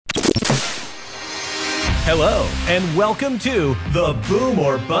Hello, and welcome to the Boom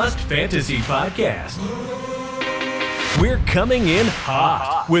or Bust Fantasy Podcast. We're coming in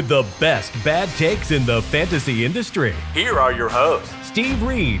hot with the best bad takes in the fantasy industry. Here are your hosts, Steve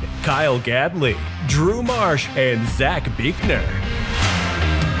Reed, Kyle Gadley, Drew Marsh, and Zach Buechner.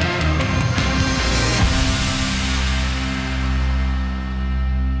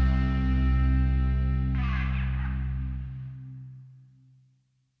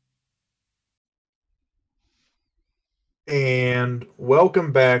 And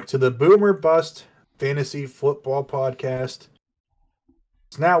welcome back to the Boomer Bust Fantasy Football Podcast.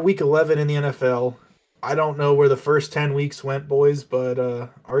 It's now week 11 in the NFL. I don't know where the first 10 weeks went, boys, but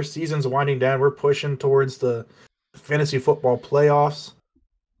our season's winding down. We're pushing towards the fantasy football playoffs,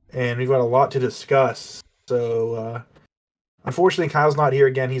 and we've got a lot to discuss. So, unfortunately, Kyle's not here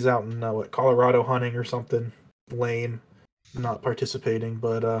again. He's out in Colorado hunting or something. Lame, not participating,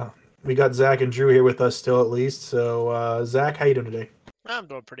 but we got Zach and Drew here with us still, at least. So, Zach, how you doing today? I'm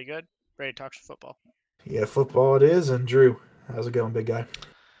doing pretty good. Ready to talk some football. Yeah, football it is. And Drew, how's it going, big guy?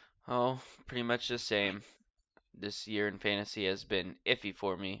 Oh, pretty much the same. This year in fantasy has been iffy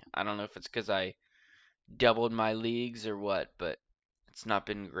for me. I don't know if it's because I doubled my leagues or what, but it's not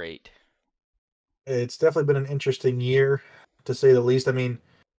been great. It's definitely been an interesting year, to say the least. I mean,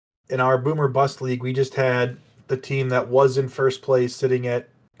 in our Boomer Bust League, we just had the team that was in first place sitting at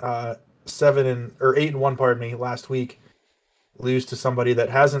 8-1, pardon me, last week, lose to somebody that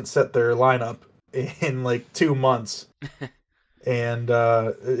hasn't set their lineup in like 2 months. And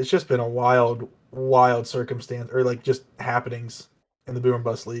it's just been a wild circumstance, or like just happenings in the Boomer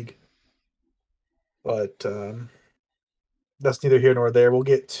Bust League. But that's neither here nor there. We'll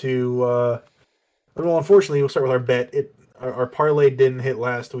get to well, unfortunately, we'll start with our bet. Our parlay didn't hit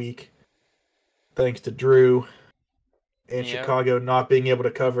last week, thanks to Drew and Chicago not being able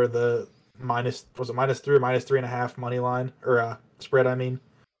to cover the -3 or -3.5 money line or spread. I mean,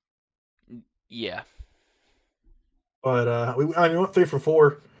 Yeah. but we went 3 for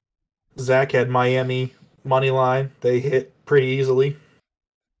 4. Zach had Miami money line; they hit pretty easily.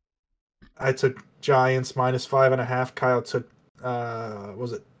 I took Giants -5.5. Kyle took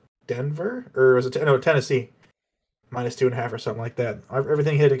was it Denver or was it Tennessee -2.5 or something like that.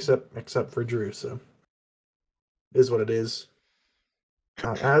 Everything hit except for Drew, so it is what it is.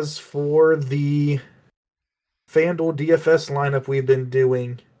 As for the FanDuel DFS lineup we've been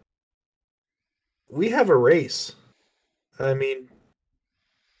doing, we have a race. I mean,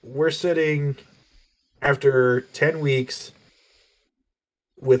 we're sitting after 10 weeks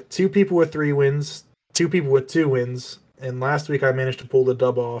with 2 people with 3 wins, 2 people with 2 wins, and last week I managed to pull the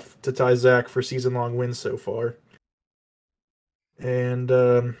dub off to tie Zach for season-long wins so far. And,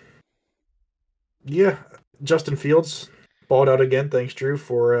 yeah, Justin Fields balled out again. Thanks, Drew,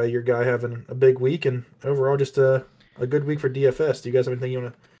 for your guy having a big week, and overall just a good week for DFS. Do you guys have anything you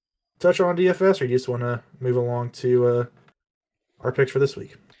want to touch on DFS, or you just want to move along to our picks for this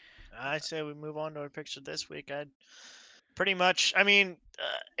week? I'd say we move on to our picks for this week. I'd pretty much, I mean,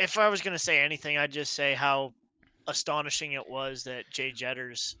 if I was going to say anything, I'd just say how astonishing it was that Jay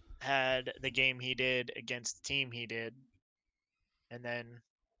Jetters had the game he did against the team he did. And then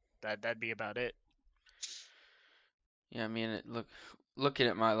that'd be about it. Yeah, I mean, looking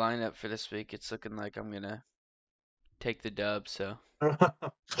at my lineup for this week, it's looking like I'm going to take the dub, so. We're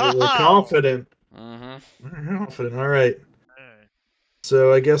confident. Mm-hmm. Confident. All right.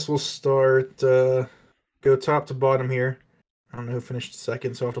 So I guess we'll start, go top to bottom here. I don't know who finished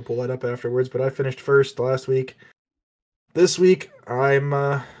second, so I'll have to pull that up afterwards, but I finished first last week. This week, I'm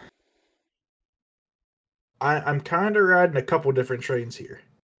kind of riding a couple different trains here.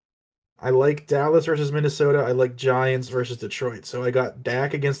 I like Dallas versus Minnesota. I like Giants versus Detroit. So I got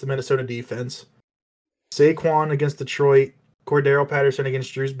Dak against the Minnesota defense, Saquon against Detroit, Cordero Patterson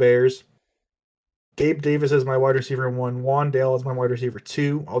against Drew's Bears, Gabe Davis as my wide receiver 1, Wandale as my wide receiver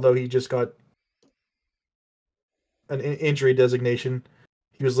 2, although he just got an injury designation.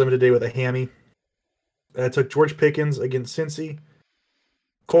 He was limited today with a hammy. I took George Pickens against Cincy,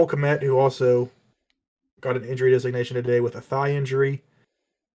 Cole Kmet, who also got an injury designation today with a thigh injury,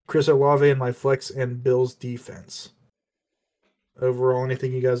 Chris Olave in my flex, and Bills defense. Overall,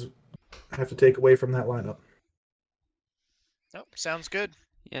 anything you guys have to take away from that lineup? Nope, sounds good.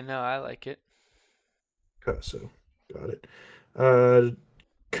 Yeah, no, I like it. Okay, so got it.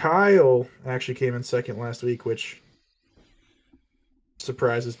 Kyle actually came in second last week, which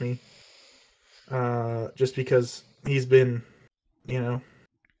surprises me. Just because he's been,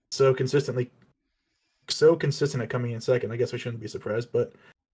 so consistent at coming in second. I guess we shouldn't be surprised, but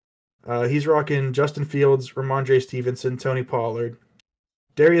he's rocking Justin Fields, Ramondre Stevenson, Tony Pollard,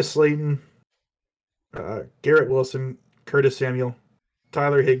 Darius Slayton, Garrett Wilson, Curtis Samuel,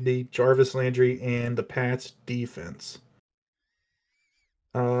 Tyler Higbee, Jarvis Landry, and the Pats defense.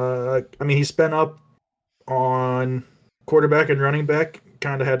 I mean, he spent up on quarterback and running back.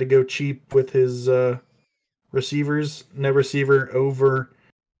 Kind of had to go cheap with his receivers. No receiver over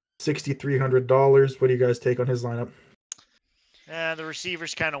 $6,300. What do you guys take on his lineup? The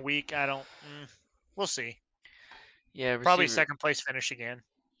receiver's kind of weak. I don't. We'll see. Yeah, Probably receiver. second place finish again.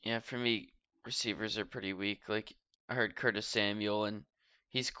 Yeah, for me, receivers are pretty weak. Like I heard Curtis Samuel, and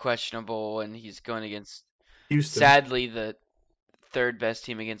he's questionable, and he's going against Houston. sadly the third best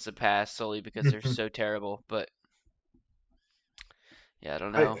team against the pass solely because they're so terrible. But yeah, I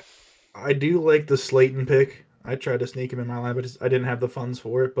don't know. I do like the Slayton pick. I tried to sneak him in my line, but I didn't have the funds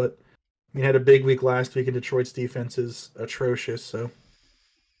for it. But he had a big week last week, and Detroit's defense is atrocious. So,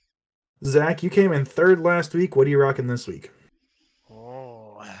 Zach, you came in third last week. What are you rocking this week?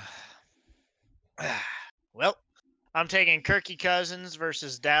 Oh. Well, I'm taking Kirky Cousins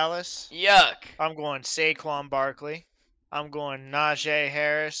versus Dallas. Yuck. I'm going Saquon Barkley. I'm going Najee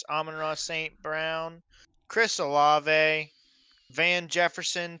Harris, Amon-Ra St. Brown, Chris Olave, Van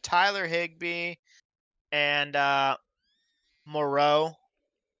Jefferson, Tyler Higbee, and Moreau,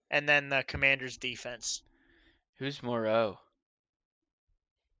 and then the Commanders' defense. Who's Moreau?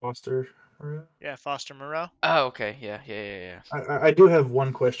 Foster. Yeah, Foster Moreau. Oh, okay. Yeah. I do have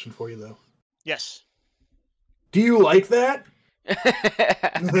one question for you, though. Yes. Do you like that?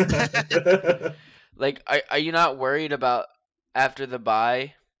 Like, are you not worried about after the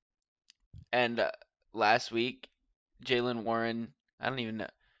bye and last week, Jaylen Warren? I don't even know.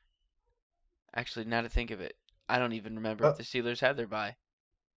 Actually, now to think of it, I don't even remember if the Steelers had their bye.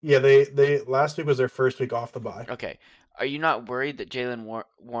 Yeah, they last week was their first week off the bye. Okay. Are you not worried that Jaylen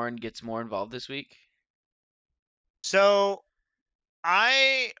Warren gets more involved this week? So,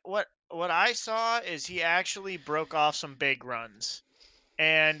 what I saw is he actually broke off some big runs,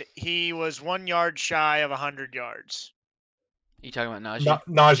 and he was 1 yard shy of 100 yards. You talking about Najee?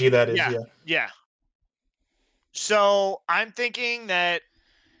 Najee, that is, Yeah. So I'm thinking that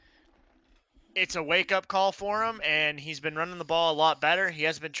it's a wake-up call for him, and he's been running the ball a lot better. He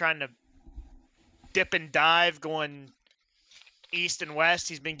has been trying to dip and dive, going east and west.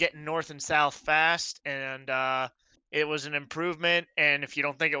 He's been getting north and south fast, and it was an improvement. And if you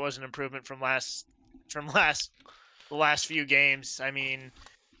don't think it was an improvement from the last few games, I mean,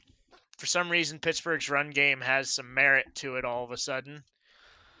 for some reason Pittsburgh's run game has some merit to it all of a sudden,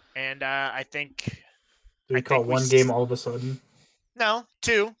 and I think. Do we call one game all of a sudden? No,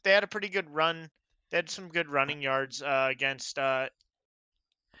 2. They had a pretty good run. They had some good running yards against the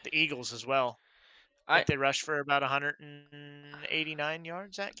Eagles as well. They rushed for about 189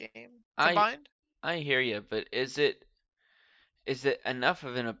 yards that game combined. I hear you, but is it enough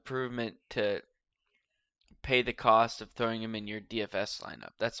of an improvement to pay the cost of throwing him in your DFS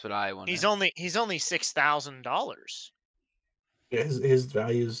lineup? That's what I want. He's only $6,000. Yeah, his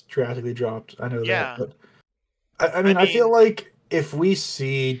value's drastically dropped. I know Yeah. that, but I mean, I feel like if we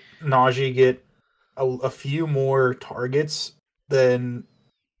see Najee get a few more targets, then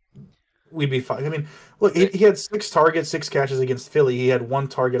we'd be fine. I mean, look, he had 6 targets, 6 catches against Philly. He had 1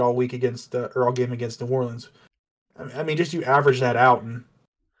 target all week or all game against New Orleans. I mean, just you average that out, and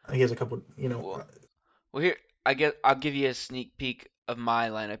he has a couple. Well, here I'll give you a sneak peek of my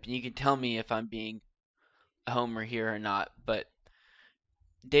lineup, and you can tell me if I'm being a homer here or not. But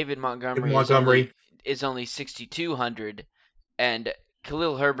David Montgomery is only 6,200, and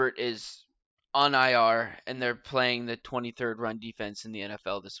Khalil Herbert is on IR, and they're playing the 23rd run defense in the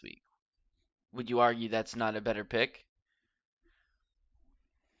NFL this week. Would you argue that's not a better pick?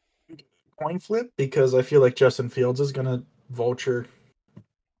 Coin flip, because I feel like Justin Fields is going to vulture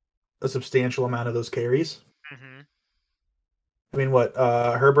a substantial amount of those carries. Mm-hmm. I mean,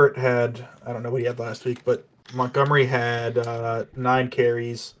 Herbert had, I don't know what he had last week, but Montgomery had 9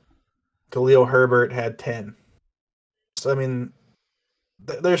 carries. Khalil Herbert had 10. So, I mean,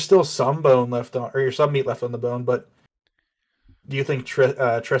 there's still some some meat left on the bone, but do you think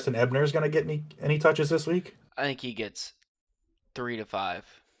Trestan Ebner is going to get any touches this week? I think he gets 3 to 5.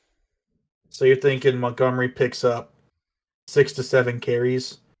 So you're thinking Montgomery picks up 6 to 7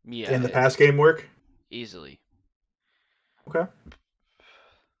 carries in the pass game work? Easily. Okay.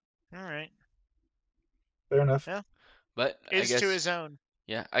 All right. Fair enough. Yeah. But I guess to his own.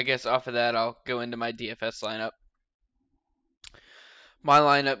 Yeah, I guess off of that, I'll go into my DFS lineup. My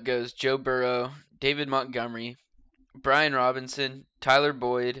lineup goes Joe Burrow, David Montgomery, Brian Robinson, Tyler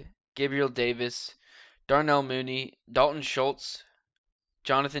Boyd, Gabriel Davis, Darnell Mooney, Dalton Schultz,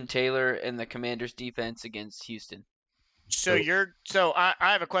 Jonathan Taylor, and the Commanders' defense against Houston. So I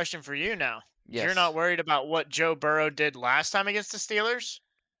have a question for you now. Yes. You're not worried about what Joe Burrow did last time against the Steelers?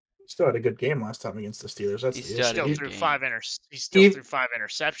 He still had a good game last time against the Steelers. That's He the still had a issue. good game. He still threw 5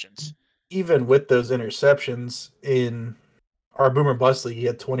 interceptions. Even with those interceptions in our Boomer Bust League, he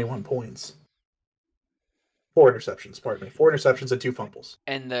had 21 points. 4 interceptions, pardon me. 4 interceptions and 2 fumbles.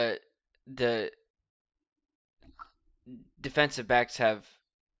 And the defensive backs have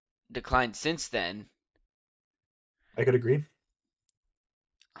declined since then. I could agree.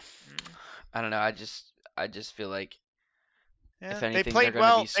 I don't know. I just feel like if They anything, played they're going to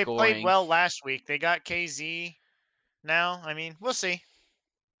well. be They scoring. played well last week. They got KZ now. I mean, we'll see.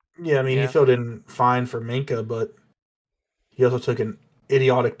 Yeah, I mean, he Yeah. filled in fine for Minka, but he also took an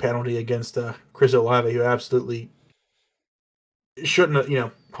idiotic penalty against Chris Olave, who absolutely shouldn't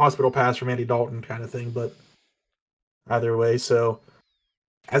have, hospital pass from Andy Dalton kind of thing, but either way. So,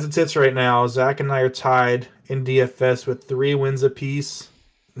 as it sits right now, Zach and I are tied in DFS with 3 wins apiece.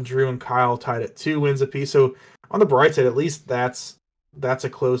 Drew and Kyle tied at 2 wins apiece. So, on the bright side, at least that's a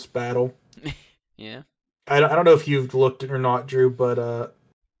close battle. Yeah. I don't know if you've looked or not, Drew, but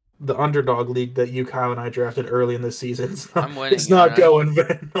the underdog league that you, Kyle, and I drafted early in the season, I'm winning. it's not going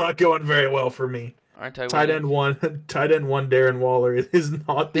very well for me. Aren't I Tight end one, Darren Waller is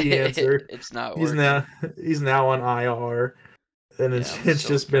not the answer. It's not He's working. he's now on IR, and it's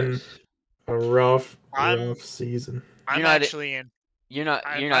just been a rough season. I'm actually in. You're not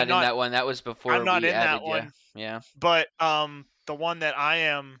in that one. That was before I'm not we in added that one. Yeah. But the one that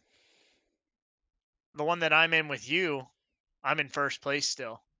I'm in with you, I'm in first place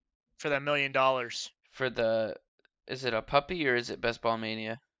still for that $1 million. For is it a puppy or is it Best Ball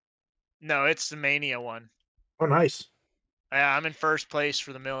Mania? No, it's the Mania one. Oh, nice. Yeah, I'm in first place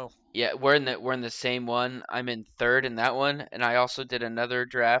for the mill. Yeah, we're in the same one. I'm in third in that one, and I also did another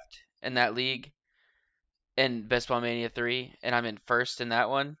draft in that league in Best Ball Mania 3, and I'm in first in that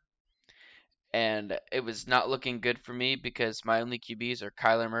one. And it was not looking good for me because my only QBs are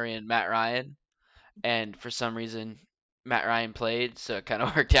Kyler Murray and Matt Ryan. And for some reason, Matt Ryan played, so it kind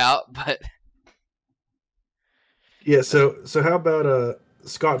of worked out. But yeah, so how about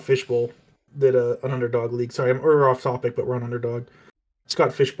Scott Fishbowl did an underdog league? Sorry, we're off topic, but we're on underdog.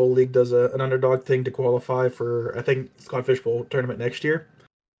 Scott Fishbowl League does an underdog thing to qualify for, I think, Scott Fishbowl tournament next year.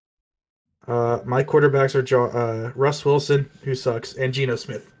 My quarterbacks are Russ Wilson, who sucks, and Geno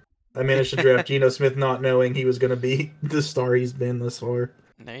Smith. I managed to draft Geno Smith not knowing he was going to be the star he's been thus far.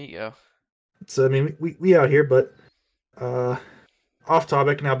 There you go. So, I mean, we out here, but off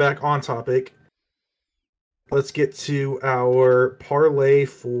topic, now back on topic. Let's get to our parlay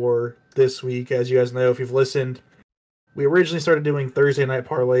for this week. As you guys know, if you've listened, we originally started doing Thursday night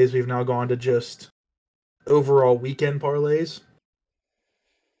parlays. We've now gone to just overall weekend parlays.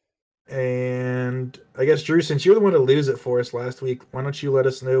 And I guess, Drew, since you're the one to lose it for us last week, why don't you let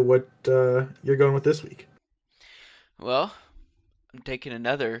us know what you're going with this week? Well, I'm taking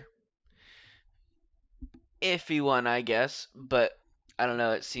another iffy one, I guess, but I don't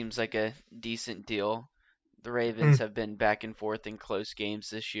know. It seems like a decent deal. The Ravens have been back and forth in close games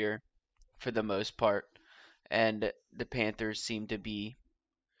this year for the most part, and the Panthers seem to be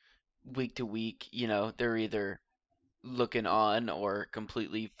week to week, they're either looking on or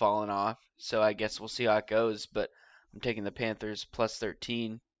completely falling off. So I guess we'll see how it goes, but I'm taking the Panthers plus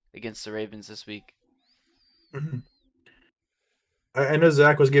 13 against the Ravens this week. Mm-hmm. I know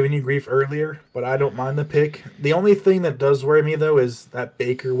Zach was giving you grief earlier, but I don't mind the pick. The only thing that does worry me, though, is that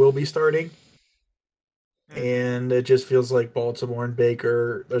Baker will be starting. And it just feels like Baltimore and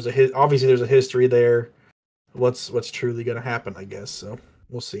Baker. Obviously there's a history there. What's truly going to happen, I guess. So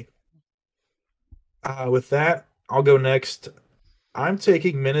we'll see. With that, I'll go next. I'm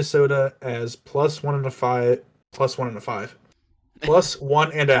taking Minnesota as plus 1.5, plus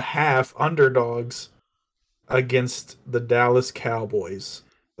 1.5 underdogs against the Dallas Cowboys.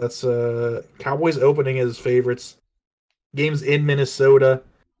 That's Cowboys opening as favorites. Games in Minnesota.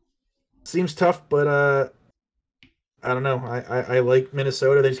 Seems tough, but I don't know. I like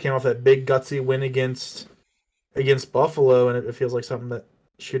Minnesota. They just came off that big gutsy win against Buffalo, and it feels like something that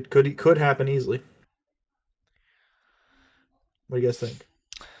could happen easily. What do you guys think?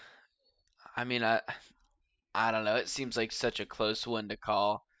 I mean, I don't know. It seems like such a close one to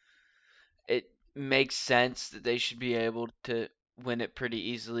call. It makes sense that they should be able to win it pretty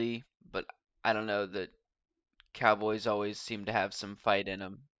easily, but I don't know. The Cowboys always seem to have some fight in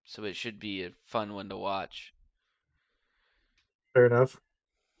them, so it should be a fun one to watch. Fair enough.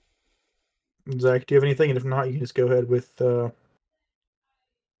 Zach, do you have anything? And if not, you can just go ahead with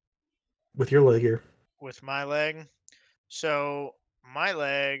your leg here. With my leg? So, my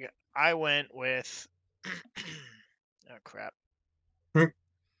leg, I went with Oh crap! I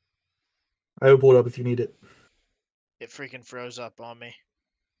will pull it up if you need it. It freaking froze up on me.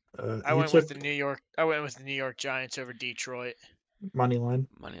 I went with the New York Giants over Detroit. Money line.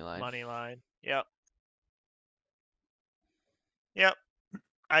 Money line. Money line. Yep. Yep.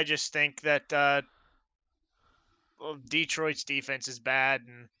 I just think that Detroit's defense is bad,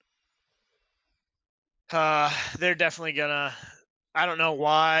 and they're definitely gonna. I don't know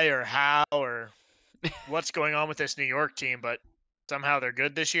why or how or what's going on with this New York team, but somehow they're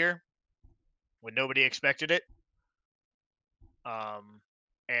good this year when nobody expected it.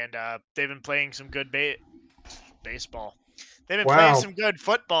 And they've been playing some good baseball. They've been playing some good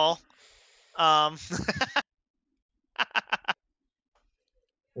football.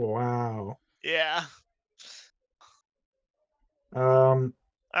 Wow. Yeah. All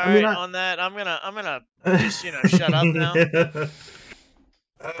right, on that, I'm gonna just shut up now.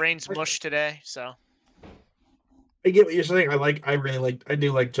 Brain's mush today, so. I get what you're saying. I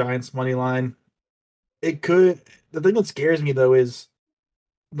do like Giants money line. The thing that scares me though is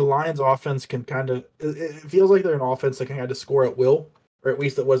the Lions offense can it feels like they're an offense that can kind of score at will, or at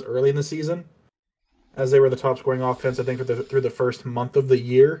least it was early in the season, as they were the top scoring offense, I think, through the first month of the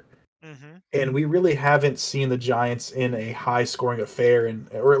year. Mm-hmm. And we really haven't seen the Giants in a high scoring affair,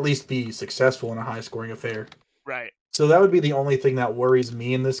 or at least be successful in a high scoring affair. Right. So that would be the only thing that worries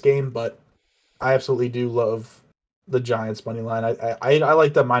me in this game, but I absolutely do love the Giants money line. I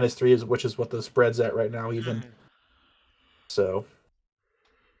like the -3, which is what the spread's at right now, even. Mm-hmm. So,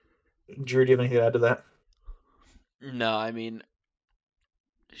 Drew, do you have anything to add to that? No, I mean,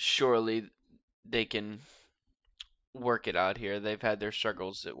 surely they can work it out here. They've had their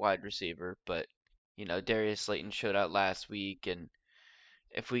struggles at wide receiver, but Darius Slayton showed out last week, and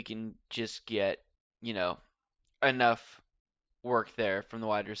if we can just get enough work there from the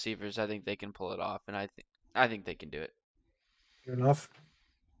wide receivers, I think they can pull it off, and I think they can do it. Fair enough.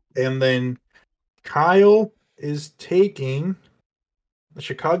 And then Kyle is taking the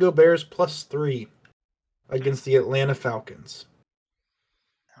Chicago Bears +3 against the Atlanta Falcons.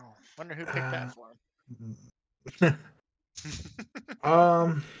 Oh, wonder who picked that for him.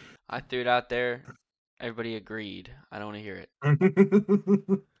 I threw it out there. Everybody agreed. I don't want to hear it.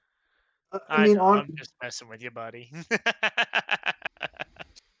 I'm just messing with you, buddy.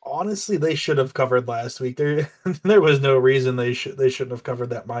 Honestly, they should have covered last week. There was no reason they shouldn't have covered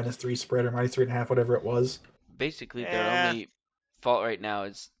that -3 spread or -3.5, whatever it was. Basically, their only fault right now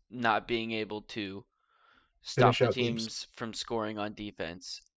is not being able to stop the teams from scoring on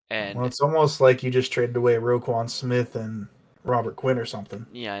defense. And it's almost like you just traded away Roquan Smith and Robert Quinn or something.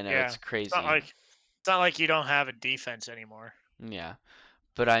 Yeah, I know, it's crazy. It's not like you don't have a defense anymore. Yeah,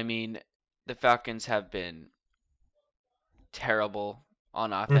 but I mean, the Falcons have been terrible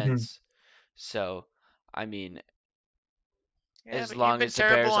on offense. Mm-hmm. So, I mean, as long as the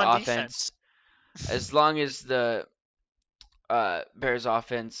Bears offense, as long as the Bears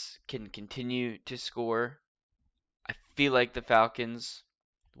offense can continue to score, I feel like the Falcons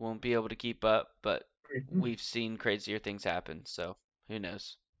won't be able to keep up, but we've seen crazier things happen, so who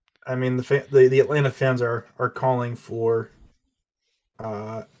knows? I mean, the Atlanta fans are calling for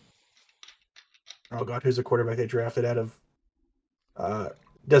oh god, who's the quarterback they drafted out of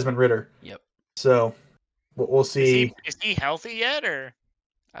Desmond Ridder. Yep. So we'll see. Is he healthy yet, or?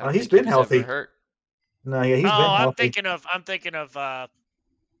 He's been healthy. Hurt. No, yeah, he's been healthy. I'm thinking of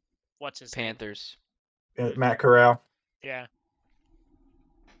what's his Panthers. Matt Corral. Yeah.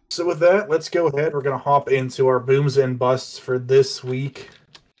 So with that, let's go ahead. We're gonna hop into our booms and busts for this week.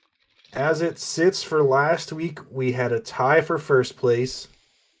 As it sits for last week, we had a tie for first place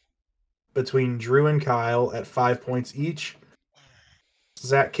between Drew and Kyle at 5 points each.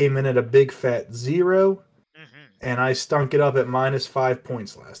 Zach came in at a big fat 0, and I stunk it up at -5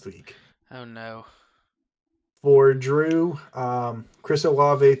 points last week. Oh no. For Drew, Chris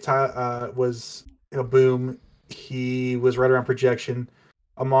Olave was a boom. He was right around projection.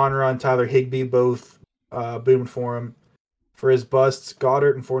 Amon-Ra and Tyler Higbee both boomed for him. For his busts,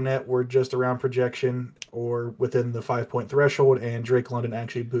 Goddard and Fournette were just around projection or within the 5-point threshold, and Drake London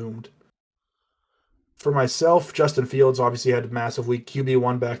actually boomed. For myself, Justin Fields obviously had a massive week.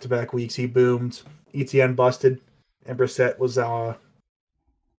 QB1 back-to-back weeks. He boomed. ETN busted, and Brissett was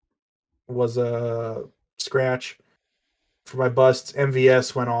a scratch. For my busts,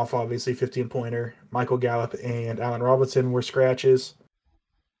 MVS went off, obviously, 15-pointer. Michael Gallup and Allen Robinson were scratches.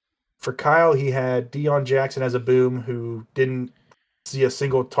 For Kyle, he had Deion Jackson as a boom, who didn't see a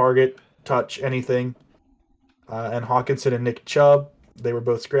single target touch anything. And Hawkinson and Nick Chubb, they were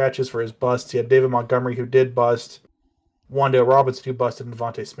both scratches. For his busts, he had David Montgomery, who did bust. Wan'Dale Robinson, who busted, and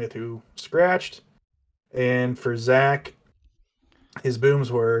Devontae Smith, who scratched. And for Zach, his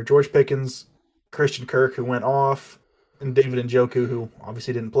booms were George Pickens, Christian Kirk, who went off, and David Njoku, who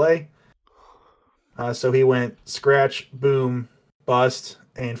obviously didn't play. So he went scratch, boom, bust.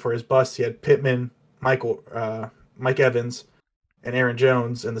 And for his bust, he had Pittman, Mike Evans, and Aaron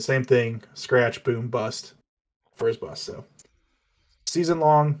Jones. And the same thing, scratch, boom, bust for his bust. So season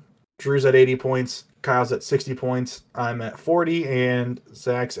long, Drew's at 80 points, Kyle's at 60 points, I'm at 40, and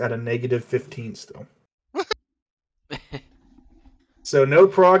Zach's at a negative 15 still. So no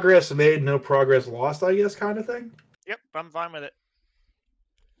progress made, no progress lost, I guess, kind of thing. Yep, I'm fine with it.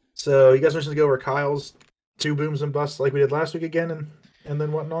 So you guys want to go over Kyle's 2 booms and busts like we did last week again, and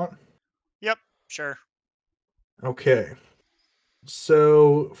then whatnot? Yep, sure. Okay.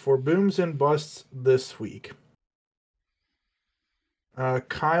 So for booms and busts this week,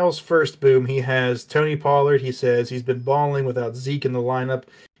 Kyle's first boom, he has Tony Pollard. He says he's been balling without Zeke in the lineup.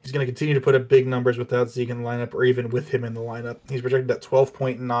 He's going to continue to put up big numbers without Zeke in the lineup or even with him in the lineup. He's projected at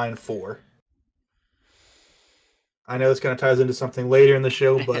 12.94. I know this kind of ties into something later in the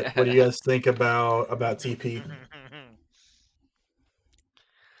show, but what do you guys think about TP?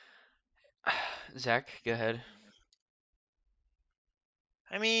 Zach, go ahead.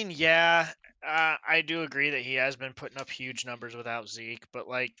 I mean, yeah, I do agree that he has been putting up huge numbers without Zeke, but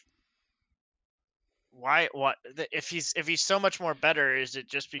like, why? What? If he's so much more better, is it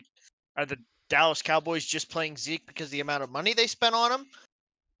just are the Dallas Cowboys just playing Zeke because of the amount of money they spent on him,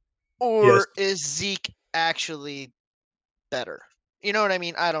 or is Zeke actually better? You know what I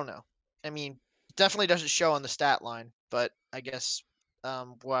mean? I don't know. I mean, definitely doesn't show on the stat line, but I guess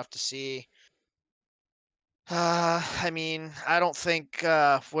we'll have to see. I mean, I don't think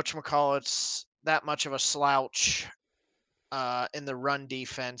whatchamacallit's that much of a slouch in the run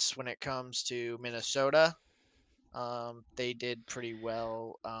defense when it comes to Minnesota. They did pretty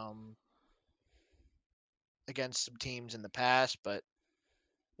well against some teams in the past, but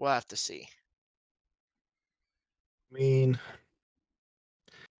we'll have to see. I mean,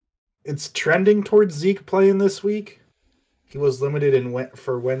 it's trending towards Zeke playing this week. He was limited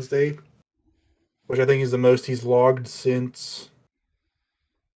for Wednesday, which I think is the most he's logged since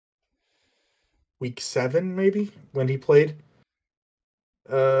week 7, maybe, when he played.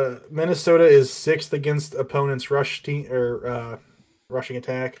 Minnesota is 6th against opponents' rushing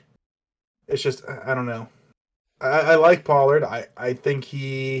attack. It's just, I don't know. I like Pollard. I think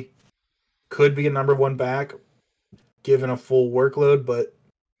he could be a number 1 back given a full workload, but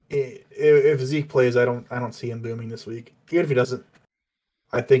if Zeke plays, I don't see him booming this week. Even if he doesn't,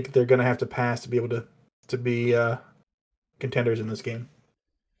 I think they're going to have to pass to be able to be contenders in this game.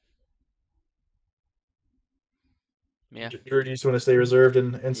 Yeah. Drew, do you just want to stay reserved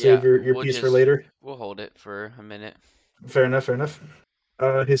and save your piece for later? We'll hold it for a minute. Fair enough.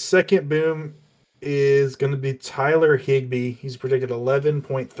 His second boom is going to be Tyler Higbee. He's projected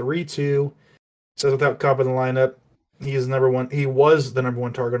 11.32. Says without Cobb in the lineup, he is number 1. He was the number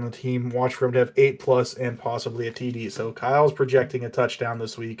 1 target on the team. Watch for him to have 8+ and possibly a TD. So Kyle's projecting a touchdown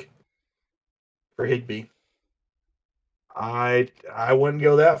this week for Higbee. I wouldn't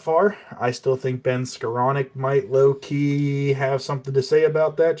go that far. I still think Ben Skoranek might low-key have something to say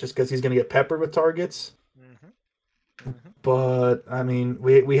about that just because he's going to get peppered with targets. But, I mean,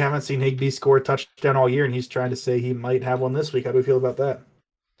 we haven't seen Higbee score a touchdown all year, and he's trying to say he might have one this week. How do we feel about that?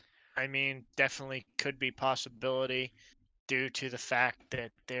 I mean, definitely could be possibility due to the fact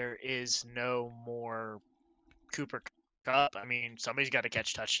that there is no more Cooper Kupp. I mean, somebody's got to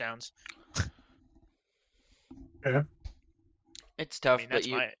catch touchdowns. Yeah. It's tough, but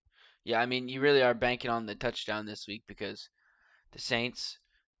I mean, you really are banking on the touchdown this week because the Saints,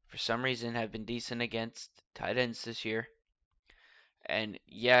 for some reason, have been decent against tight ends this year. And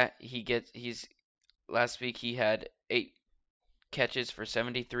yeah, last week he had 8 catches for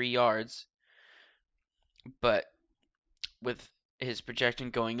 73 yards, but with his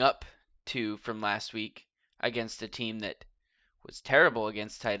projection going up from last week against a team that was terrible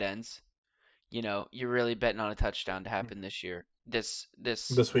against tight ends, you're really betting on a touchdown to happen this year. This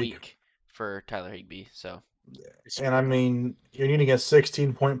week for Tyler Higbee. So, and I mean, you're needing a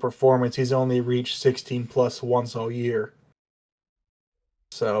 16-point performance. He's only reached 16+ once all year.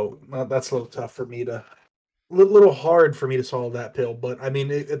 So that's a little tough for me to, little hard for me to swallow that pill. But I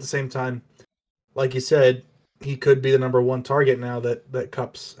mean, at the same time, like you said, he could be the number 1 target now that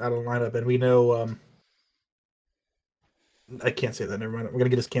Kupp's out of the lineup, and we know. I can't say that. Never mind. We're gonna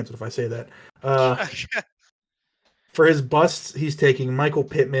get us canceled if I say that. For his busts, he's taking Michael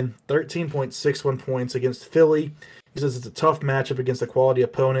Pittman, 13.61 points against Philly. He says it's a tough matchup against a quality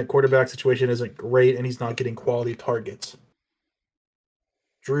opponent. Quarterback situation isn't great, and he's not getting quality targets.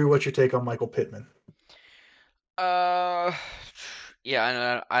 Drew, what's your take on Michael Pittman? Yeah,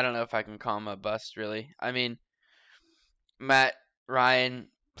 I don't know if I can call him a bust, really. I mean, Matt Ryan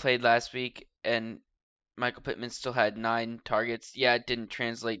played last week, and Michael Pittman still had 9 targets. Yeah, it didn't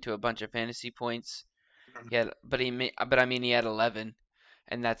translate to a bunch of fantasy points. But I mean, he had 11,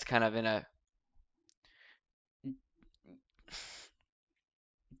 and that's kind of in a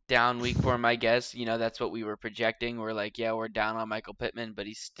down week for him, I guess. That's what we were projecting. We're like, yeah, we're down on Michael Pittman, but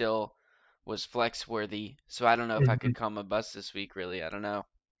he still was flex worthy. So I don't know if I could call him a bust this week, really. I don't know.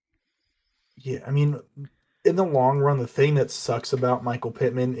 Yeah, I mean, in the long run, the thing that sucks about Michael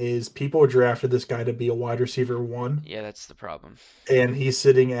Pittman is people drafted this guy to be a wide receiver 1. Yeah, that's the problem. And he's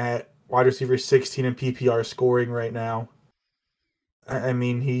sitting at wide receiver 16 in PPR scoring right now. I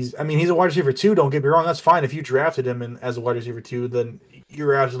mean, he's a wide receiver 2. Don't get me wrong, that's fine. If you drafted him as a wide receiver 2, then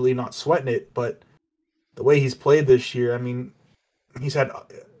you're absolutely not sweating it. But the way he's played this year, I mean, he's had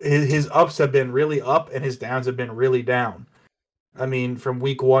his ups have been really up and his downs have been really down. I mean, from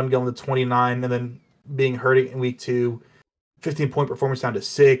week 1 going to 29 and then being hurt in week 2, 15-point performance down to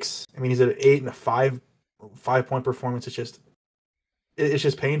 6. I mean, he's at an 8 and a 5-point performance. It's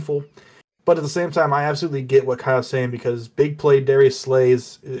just painful. But at the same time, I absolutely get what Kyle's saying because big play Darius Slay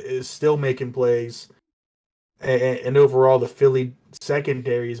is still making plays. And overall, the Philly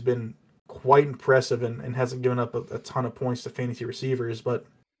secondary has been quite impressive and hasn't given up a ton of points to fantasy receivers. But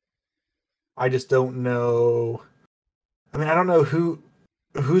I just don't know. I mean, I don't know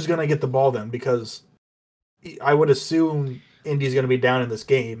who's going to get the ball then because I would assume Indy's going to be down in this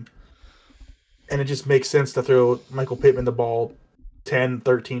game. And it just makes sense to throw Michael Pittman the ball 10,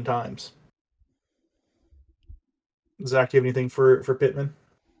 13 times. Zach, do you have anything for Pittman?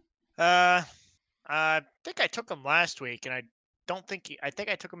 I think I took him last week, and I think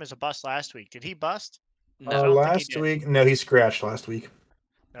I took him as a bust last week. Did he bust? No. Last week? No, he scratched last week.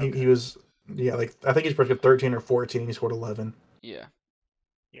 Okay. He was, I think he's projected 13 or 14. He scored 11. Yeah.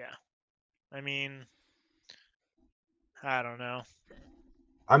 Yeah. I mean, I don't know.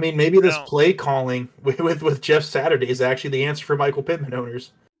 I mean, maybe this play calling with Jeff Saturday is actually the answer for Michael Pittman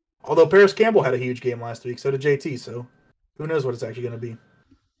owners. Although Paris Campbell had a huge game last week, so did JT. So who knows what it's actually going to be?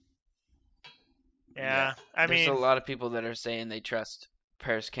 Yeah, there's a lot of people that are saying they trust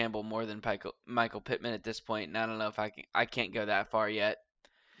Paris Campbell more than Michael Pittman at this point, and I don't know if I can't go that far yet.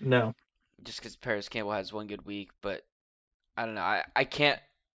 No, just because Paris Campbell has one good week, but I don't know. I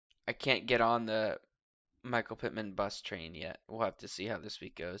can't get on the Michael Pittman bus train yet. We'll have to see how this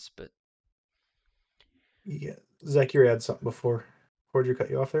week goes, but yeah, Zach, you had something before Drew cut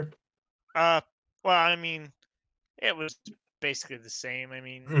you off there. Well, I mean, it was basically the same. I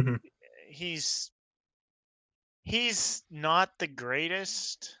mean, he's not the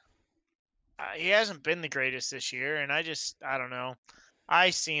greatest. He hasn't been the greatest this year, and I don't know. I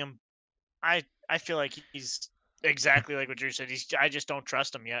see him. I feel like he's exactly like what Drew said. I just don't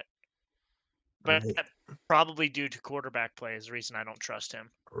trust him yet. But probably due to quarterback play is the reason I don't trust him.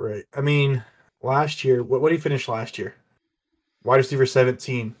 Right. I mean, last year, what did he finish last year? Wide receiver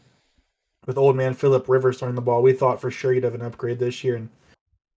 17. With old man Phillip Rivers throwing the ball. We thought for sure he'd have an upgrade this year. And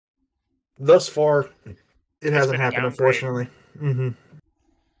thus far, it hasn't happened, unfortunately.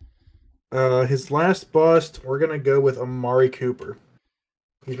 His last bust, we're going to go with Amari Cooper.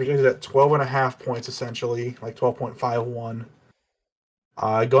 He's projected at 12.5 points, essentially, like 12.51.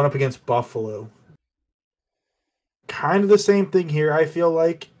 Going up against Buffalo. Kind of the same thing here, I feel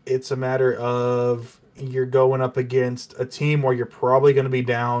like. It's a matter of you're going up against a team where you're probably going to be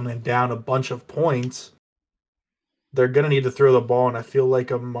down a bunch of points. They're going to need to throw the ball, and I feel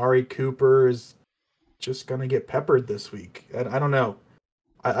like Amari Cooper is just going to get peppered this week. I don't know.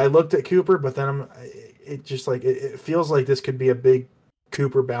 I looked at Cooper, but then it feels like this could be a big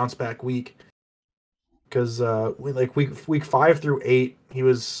Cooper bounce back week. Because week 5 through 8, he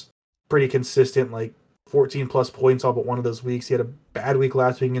was pretty consistent, like 14 plus points all but one of those weeks. He had a bad week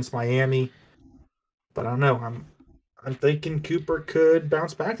last week against Miami, but I don't know. I'm thinking Cooper could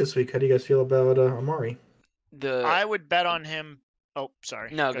bounce back this week. How do you guys feel about Amari? I would bet on him. Oh,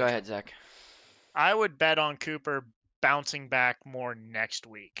 sorry. No, go ahead, Zach. I would bet on Cooper bouncing back more next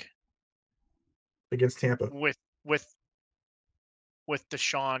week against Tampa with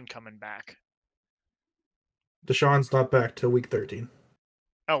Deshaun coming back. Deshaun's not back till week 13.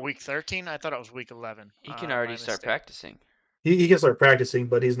 Oh, week 13? I thought it was week 11. He can already start practicing. He can start practicing,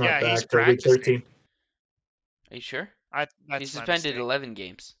 but he's not back till week 13. Are you sure? He's suspended 11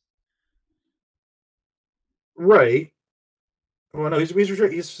 games. Right. Well, no,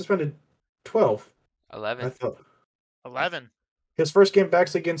 he's suspended 12. 11. I thought 11. His first game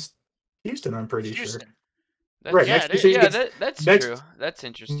back's against Houston, I'm pretty sure. Right. That's true. That's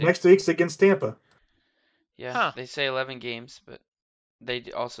interesting. Next week's against Tampa. Yeah, Huh. they say 11 games, but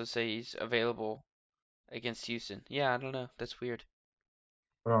they also say he's available against Houston. Yeah, I don't know. That's weird.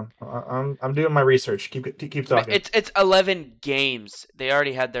 Hold on. I'm doing my research. Keep talking. It's 11 games. They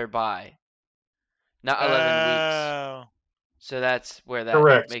already had their bye, not 11 weeks. Oh, So that's where that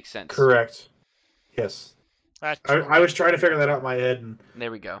Correct. makes sense. Correct. Yes. that's I was trying to figure that out in my head, and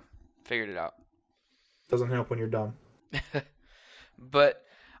There we go. Figured it out. doesn't help when you're dumb. But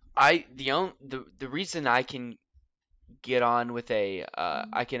the reason I can get on with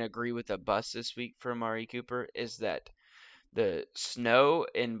I can agree with a bust this week for Amari Cooper is that the snow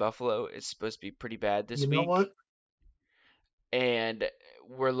in Buffalo is supposed to be pretty bad this You know week, what? and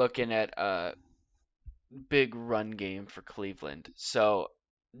we're looking at a big run game for Cleveland. So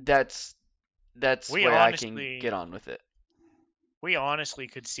that's We where I honestly- can get on with it. we honestly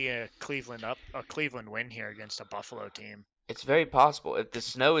could see a Cleveland win here against a Buffalo team. It's very possible if the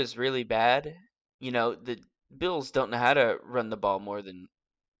snow is really bad. The Bills don't know how to run the ball more than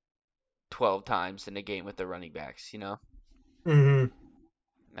 12 times in a game with their running backs. Mm-hmm.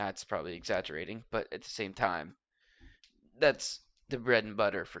 That's probably exaggerating, but at the same time, that's the bread and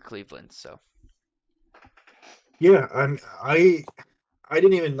butter for Cleveland. So Yeah, I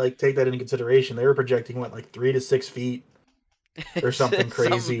didn't even take that into consideration. They were projecting 3 to 6 feet or something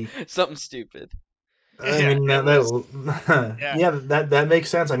crazy. something stupid. I Yeah, mean it was- yeah, that makes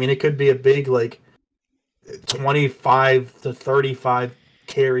sense. I mean, it could be a big 25 to 35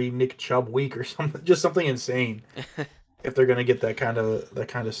 carry Nick Chubb week or something, just something insane. If they're gonna get that kind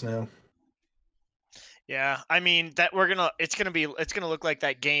of snow. Yeah, I mean it's gonna look like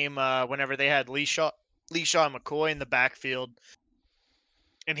that game whenever they had Lee Shaw and McCoy in the backfield,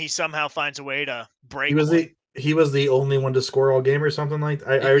 and he somehow finds a way to break. He was the only one to score all game or something like.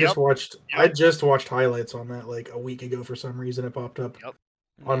 I Yep. I just watched highlights on that a week ago for some reason. It popped up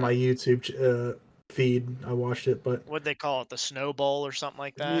on my YouTube feed. I watched it, but What'd they call it? The Snowball or something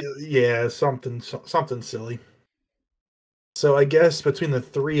like that? yeah, something silly. So I guess between the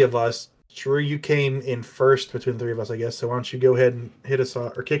three of us, Drew, you came in first between the three of us, I guess. So why don't you go ahead and hit us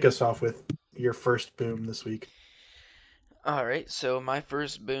off or kick us off with your first boom this week? All right, so my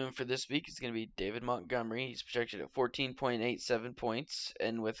first boom for this week is going to be David Montgomery. He's projected at 14.87 points,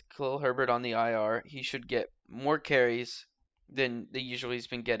 and with Khalil Herbert on the IR, he should get more carries than the usually he's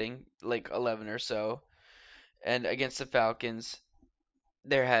been getting, 11 or so. And against the Falcons,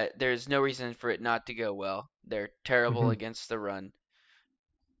 there's no reason for it not to go well. They're terrible against the run.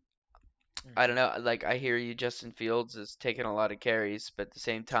 I don't know, I hear you, Justin Fields is taking a lot of carries, but at the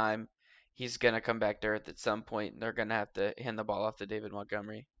same time, he's going to come back to earth at some point, and they're going to have to hand the ball off to David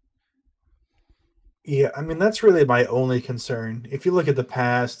Montgomery. Yeah, I mean, that's really my only concern. If you look at the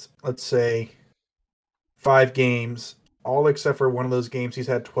past, let's say, 5 games, all except for one of those games, he's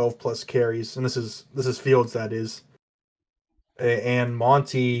had 12 plus carries, and this is Fields, that is. And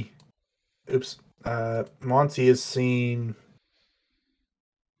Monty has seen.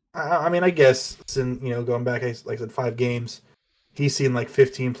 I mean, I guess since going back, like I said, 5 games, he's seen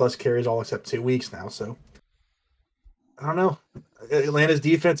 15 plus carries all except 2 weeks now. So I don't know. Atlanta's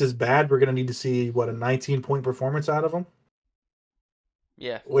defense is bad. We're gonna need to see a 19-point performance out of them.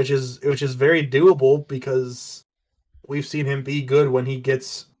 Yeah, which is very doable because we've seen him be good when he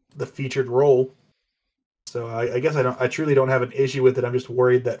gets the featured role. So I guess I truly don't have an issue with it. I'm just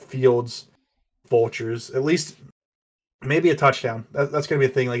worried that Fields vultures at least maybe a touchdown. That's going to be a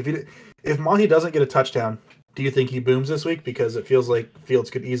thing. If Monty doesn't get a touchdown, do you think he booms this week? Because it feels like Fields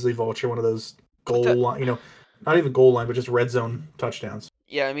could easily vulture one of those goal line, not even goal line, but just red zone touchdowns.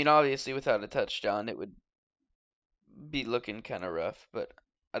 Yeah, I mean, obviously without a touchdown, it would be looking kind of rough. But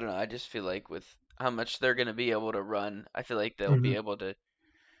I don't know. I just feel like with how much they're going to be able to run, I feel like they'll be able to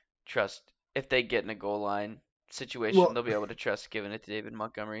trust if they get in a goal line situation, they'll be able to trust giving it to David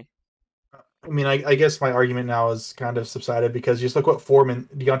Montgomery. I mean, I guess my argument now is kind of subsided because just look what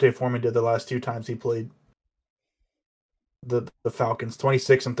Deontay Foreman did the last 2 times he played the Falcons.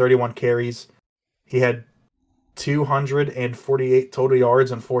 26 and 31 carries. He had 248 total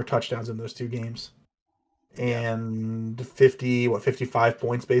yards and 4 touchdowns in those 2 games. And 55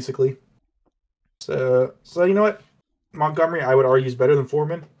 points basically. So you know what? Montgomery, I would argue, is better than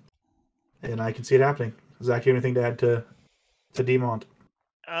Foreman. And I can see it happening. Zach, you have anything to add to Demont?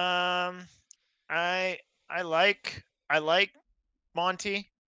 I like Monty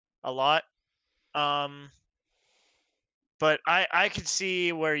a lot. But I could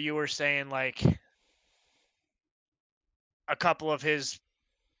see where you were saying a couple of his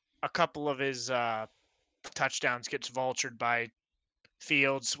touchdowns gets vultured by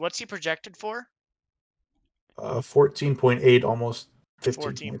Fields. What's he projected for? 14.8 almost.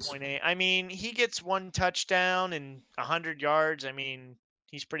 14.8. I mean, he gets one touchdown and 100 yards. I mean,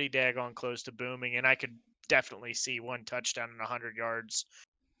 he's pretty daggone close to booming, and I could definitely see one touchdown and 100 yards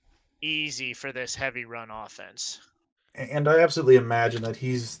easy for this heavy run offense. And I absolutely imagine that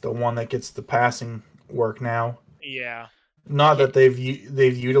he's the one that gets the passing work now. Yeah. Not that they've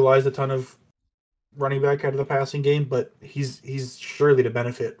utilized a ton of running back out of the passing game, but he's surely to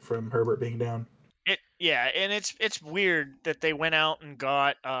benefit from Herbert being down. And it's weird that they went out and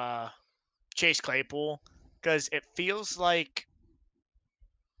got Chase Claypool, because it feels like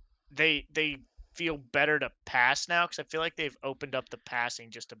they feel better to pass now, because I feel like they've opened up the passing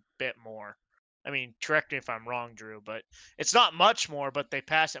just a bit more. I mean, correct me if I'm wrong, Drew, but it's not much more, but they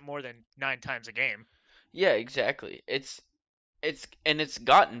pass it more than 9 times a game. Yeah, exactly. It's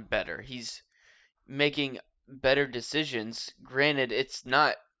gotten better. He's making better decisions. Granted, it's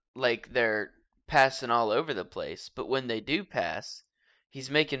not like they're passing all over the place, but when they do pass, he's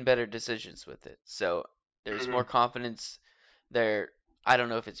making better decisions with it. So there's more confidence there. I don't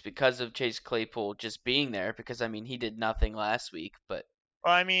know if it's because of Chase Claypool just being there, because I mean he did nothing last week, but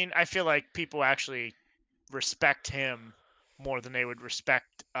well, I mean, I feel like people actually respect him more than they would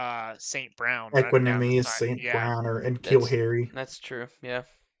respect St. Brown. Equanimous is St. Brown or N'Keal Harry. That's true, yeah.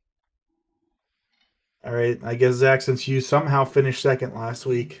 All right, I guess Zach, since you somehow finished second last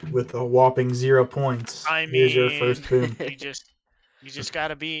week with a whopping 0 points, here's your first boom. You just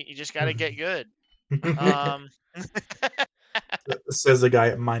gotta get good. Says the guy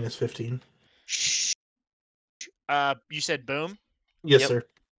at minus 15. You said boom? Yes, sir.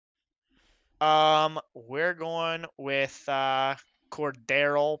 We're going with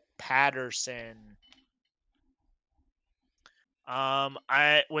Cordarrelle Patterson.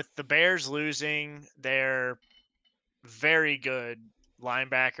 With the Bears losing their very good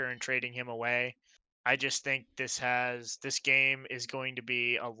linebacker and trading him away, I just think this game is going to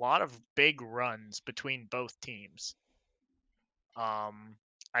be a lot of big runs between both teams. I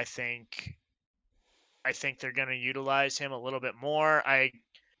think they're going to utilize him a little bit more. I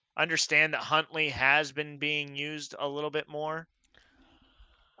understand that Huntley has been being used a little bit more.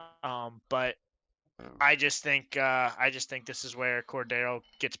 But I just think this is where Cordarrelle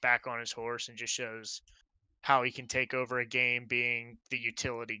gets back on his horse and just shows how he can take over a game being the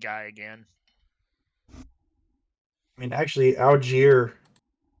utility guy again. I mean, actually,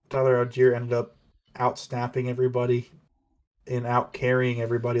 Tyler Algier ended up out-snapping everybody and out-carrying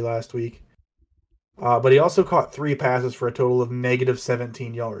everybody last week. But he also caught 3 passes for a total of negative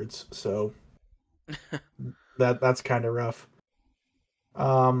 17 yards. So that's kind of rough.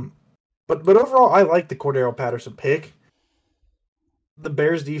 But overall, I like the Cordarrelle Patterson pick. The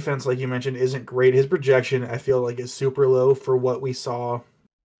Bears defense, like you mentioned, isn't great. His projection, I feel like, is super low for what we saw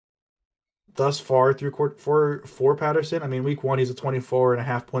thus far through for Patterson. I mean, week 1, he's a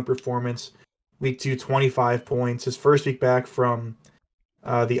 24.5 point performance. Week 2, 25 points. His first week back from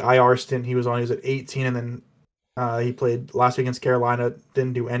the IR stint he was on, he was at 18, and then he played last week against Carolina,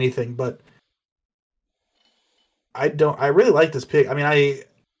 didn't do anything. But I really like this pick. I mean,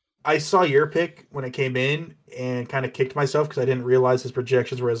 I saw your pick when it came in and kind of kicked myself because I didn't realize his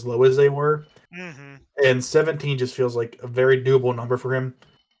projections were as low as they were. Mm-hmm. And 17 just feels like a very doable number for him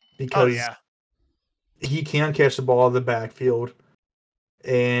because he can catch the ball out of the backfield.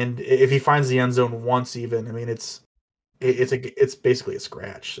 And if he finds the end zone once even, I mean, it's basically a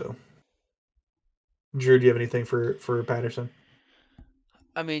scratch. So, Drew, do you have anything for Patterson?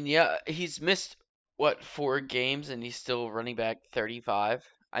 I mean, yeah, he's missed, 4 games, and he's still running back 35.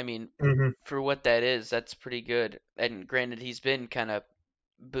 I mean, for what that is, that's pretty good. And granted, he's been kind of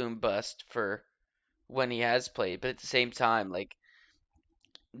boom bust for when he has played, but at the same time, like,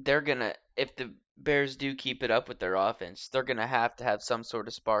 if the Bears do keep it up with their offense, they're gonna have to have some sort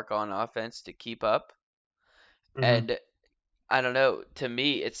of spark on offense to keep up. And I don't know, to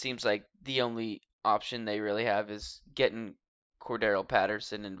me, it seems like the only option they really have is getting Cordarrelle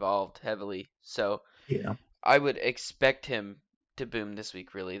Patterson involved heavily. So yeah, I would expect him to boom this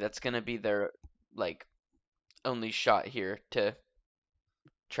week, really. That's going to be their, only shot here to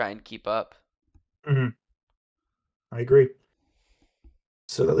try and keep up. I agree.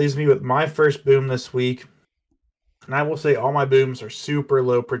 So that leaves me with my first boom this week. And I will say all my booms are super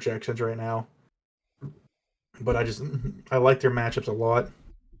low projections right now. But I like their matchups a lot.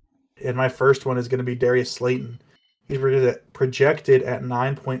 And my first one is going to be Darius Slayton. He's projected at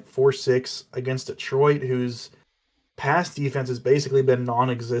 9.46 against Detroit, whose pass defense has basically been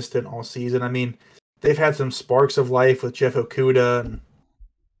non-existent all season. I mean, they've had some sparks of life with Jeff Okudah and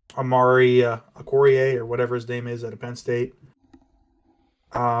Amari Okorie, or whatever his name is, at Penn State.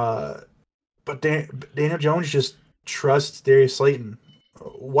 But Daniel Jones just trusts Darius Slayton.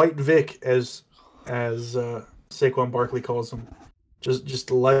 White Vic, as Saquon Barkley calls him,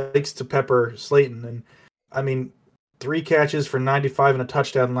 just likes to pepper Slayton. And I mean, 3 catches for 95 and a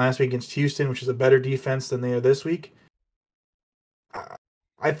touchdown last week against Houston, which is a better defense than they are this week.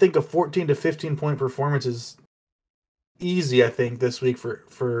 I think a 14 to 15 point performance is easy. I think this week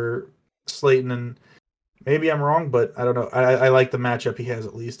for Slayton, and maybe I'm wrong, but I don't know. I like the matchup he has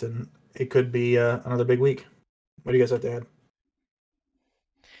at least, and it could be another big week. What do you guys have to add?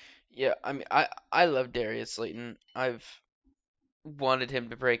 Yeah, I mean, I love Darius Slayton. I've wanted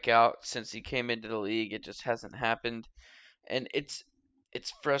him to break out since he came into the league. It just hasn't happened, and it's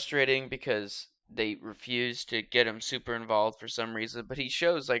frustrating because they refuse to get him super involved for some reason. But he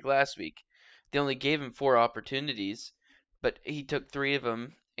shows, like last week, they only gave him 4 opportunities, but he took 3 of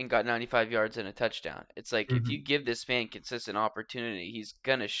them and got 95 yards and a touchdown. It's like if you give this man consistent opportunity, he's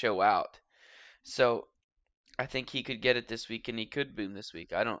gonna show out. So I think he could get it this week, and he could boom this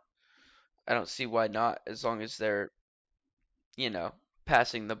week. I don't see why not, as long as they're,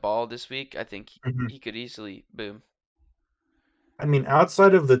 passing the ball this week. I think he could easily boom. I mean,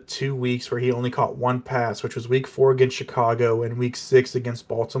 outside of the 2 weeks where he only caught 1 pass, which was week 4 against Chicago and week 6 against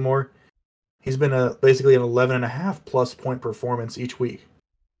Baltimore, he's been basically an 11.5 plus point performance each week.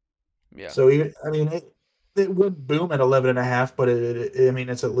 Yeah. So even, I mean, it would boom at 11.5, but I mean,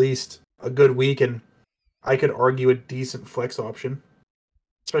 it's at least a good week, and I could argue a decent flex option,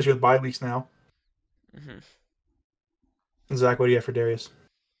 especially with bye weeks now. Zach, what do you have for Darius?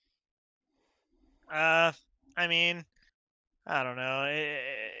 I mean, I don't know.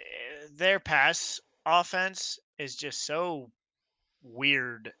 Their pass offense is just so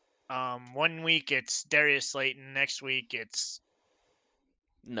weird. 1 week it's Darius Slayton, next week it's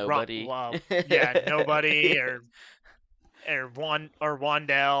nobody. Nobody or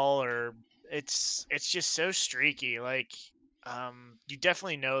Wandell, or it's just so streaky. Like, you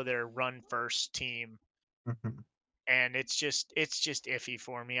definitely know they're run first team. And it's just iffy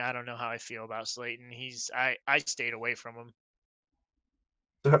for me. I don't know how I feel about Slayton. I stayed away from him.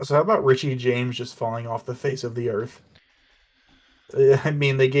 So how about Richie James just falling off the face of the earth? I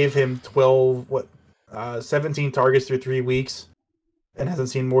mean, they gave him 17 targets through 3 weeks, and hasn't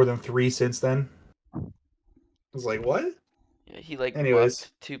seen more than 3 since then. I was like, what? Yeah, he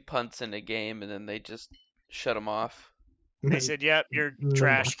blocked 2 punts in a game, and then they just shut him off. They said, "Yep, you're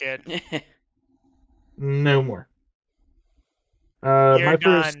trash, kid." No more. You're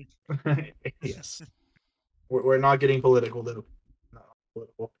done. Yes. We're not getting political, though. No,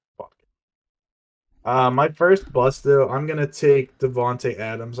 political. My first bust, though, I'm going to take Davante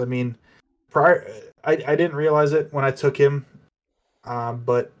Adams. I mean, I didn't realize it when I took him,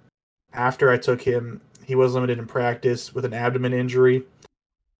 but after I took him, he was limited in practice with an abdomen injury.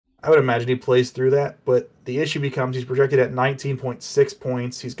 I would imagine he plays through that, but the issue becomes he's projected at 19.6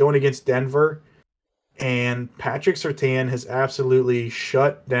 points. He's going against Denver, and Patrick Surtain has absolutely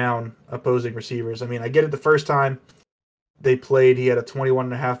shut down opposing receivers. I mean, I get it the first time they played, he had a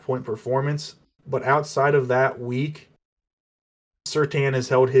 21.5 point performance, but outside of that week, Surtain has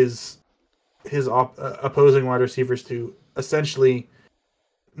held his opposing wide receivers to essentially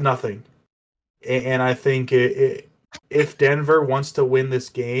nothing. And I think if Denver wants to win this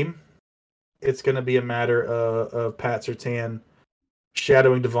game, it's going to be a matter of Pat Surtain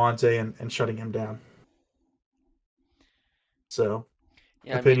shadowing Davante and shutting him down. So,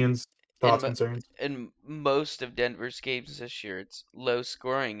 opinions, thoughts, concerns? In most of Denver's games this year, it's low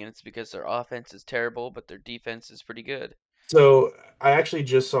scoring, and it's because their offense is terrible, but their defense is pretty good. So, I actually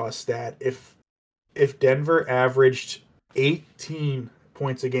just saw a stat. If Denver averaged 18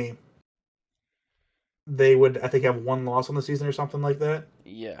 points a game, they would, I think, have 1 loss on the season or something like that.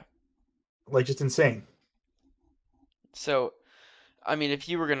 Yeah. Like, just insane. So, I mean, if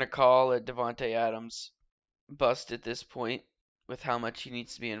you were going to call a Davante Adams bust at this point, with how much he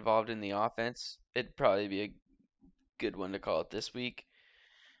needs to be involved in the offense, it'd probably be a good one to call it this week,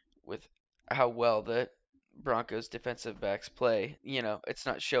 with how well the Broncos defensive backs play. It's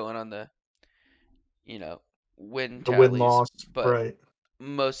not showing on the, win tallies, win-loss, but right.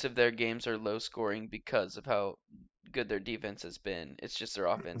 Most of their games are low scoring because of how good their defense has been. It's just their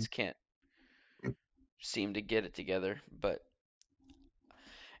offense can't seem to get it together. But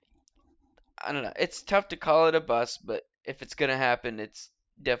I don't know. It's tough to call it a bust, but if it's going to happen, it's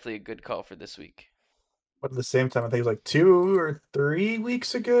definitely a good call for this week. But at the same time, I think it was like 2 or 3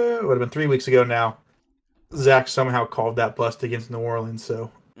 weeks ago. It would have been 3 weeks ago now. Zach somehow called that bust against New Orleans,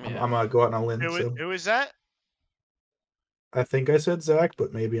 so I'm going to go out on a limb. Who is that? I think I said Zach,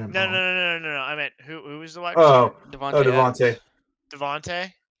 but maybe I'm wrong. No. I meant who was the wide receiver? Davante.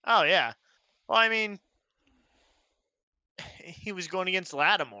 Davante? Oh, yeah. Well, I mean, he was going against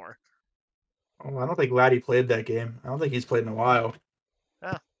Lattimore. Oh, I don't think Laddie played that game. I don't think he's played in a while.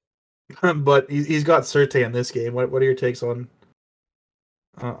 Oh. But he's got Surte in this game. What are your takes on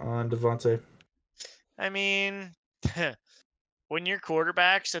Devontae? I mean, when your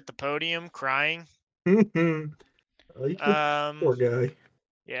quarterback's at the podium crying, Poor guy.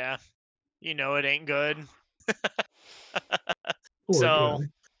 Yeah, it ain't good. Poor So,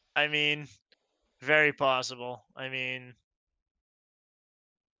 guy. I mean, very possible. I mean,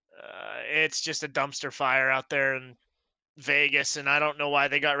 it's just a dumpster fire out there in Vegas, and I don't know why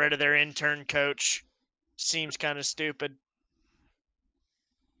they got rid of their intern coach. Seems kind of stupid.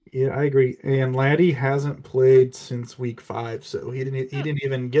 Yeah, I agree. And Laddie hasn't played since week 5, so he didn't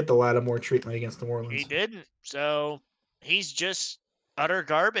even get the Lattimore treatment against New Orleans. He didn't. So he's just utter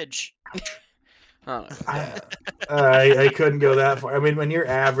garbage. I couldn't go that far. I mean, when you're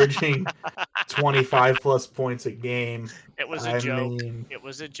averaging 25 plus points a game, it was a joke. It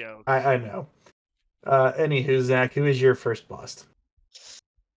was a joke. I know. Anywho, Zach, who is your first bust?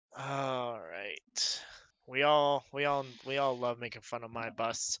 All right. We all love making fun of my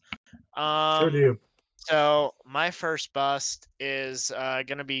busts. Sure do. So my first bust is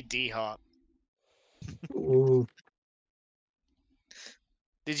gonna be D-Hop. Ooh.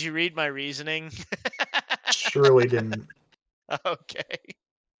 Did you read my reasoning? Surely didn't. Okay.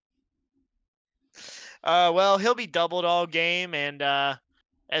 Well, he'll be doubled all game, and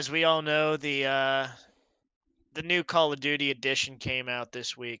as we all know, the new Call of Duty edition came out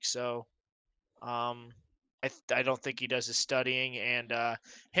this week, so I don't think he does his studying. And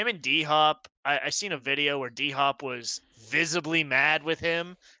him and D-Hop, I seen a video where D-Hop was visibly mad with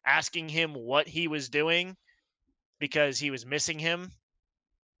him, asking him what he was doing because he was missing him.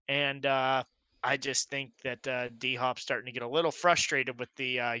 And I just think that D-Hop's starting to get a little frustrated with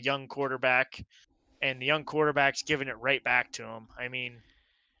the young quarterback, and the young quarterback's giving it right back to him. I mean,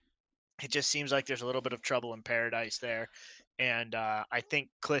 it just seems like there's a little bit of trouble in paradise there. And I think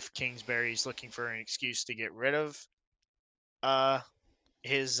Cliff Kingsbury's looking for an excuse to get rid of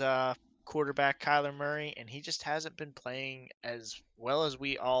his quarterback, Kyler Murray, and he just hasn't been playing as well as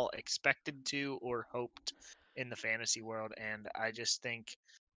we all expected to or hoped in the fantasy world. And I just think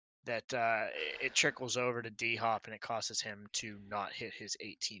that it trickles over to D-Hop, and it causes him to not hit his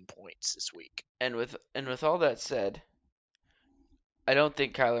 18 points this week. And with all that said, I don't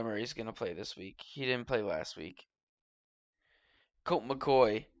think Kyler Murray's going to play this week. He didn't play last week. Colt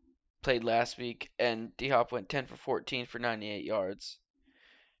McCoy played last week, and D-Hop went 10 for 14 for 98 yards.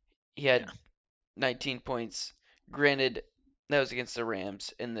 He had 19 points. Granted, that was against the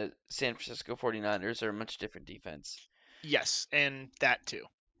Rams, and the San Francisco 49ers are a much different defense. Yes, and that too.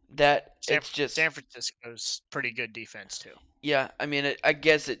 San Francisco's pretty good defense too. Yeah, I mean, I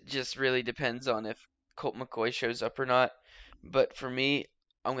guess it just really depends on if Colt McCoy shows up or not. But for me,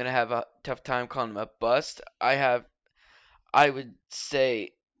 I'm gonna have a tough time calling him a bust. I would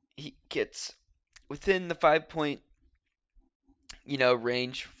say he gets within the 5-point,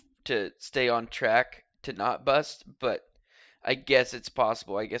 range to stay on track to not bust. But I guess it's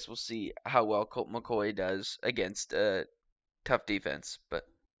possible. I guess we'll see how well Colt McCoy does against a tough defense. But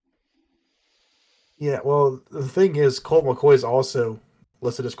yeah, well, the thing is, Colt McCoy is also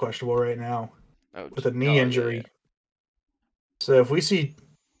listed as questionable right now with a knee injury. Yeah. So if we see,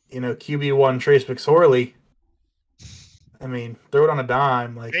 QB1 Trace McSorley, I mean, throw it on a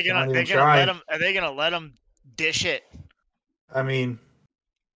dime. Like, are they gonna let him dish it? I mean,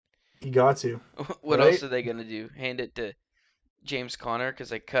 you got to. What else are they gonna do? Hand it to James Conner because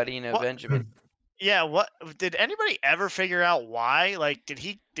they cut Benjamin? Yeah, what did anybody ever figure out why? Like, did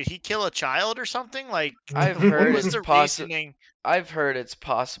he kill a child or something? Like, I've heard I've heard it's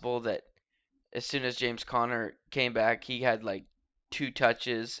possible that as soon as James Conner came back, he had like 2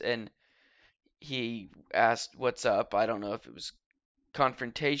 touches and he asked what's up. I don't know if it was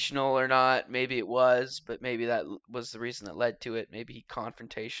confrontational or not. Maybe it was, but maybe that was the reason that led to it. Maybe he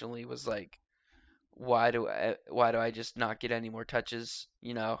confrontationally was like, why do I just not get any more touches?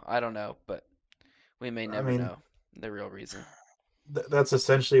 I don't know, but we may never know the real reason. That's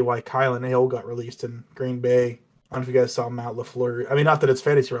essentially why Kylan Hill got released in Green Bay. I don't know if you guys saw Matt LaFleur. I mean, not that it's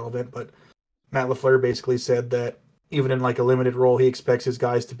fantasy relevant, but Matt LaFleur basically said that even in like a limited role, he expects his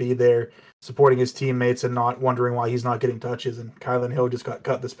guys to be there supporting his teammates and not wondering why he's not getting touches. And Kylan Hill just got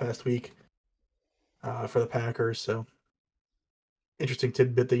cut this past week for the Packers. So interesting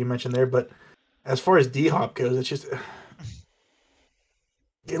tidbit that you mentioned there. But as far as D-Hop goes, it's just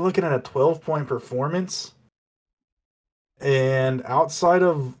you're looking at a 12-point performance. And outside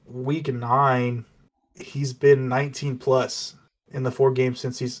of week 9, he's been 19 plus in the 4 games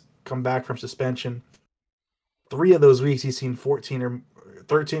since he's come back from suspension. 3 of those weeks he's seen 13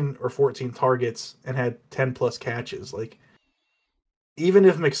 or 14 targets and had 10 plus catches. Like, even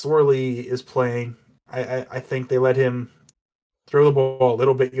if McSorley is playing, I think they let him throw the ball a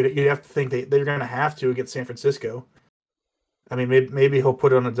little bit. You'd have to think they're going to have to against San Francisco. I mean, maybe he'll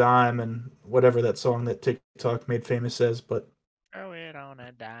put it on a dime and whatever that song that TikTok made famous says, but throw it on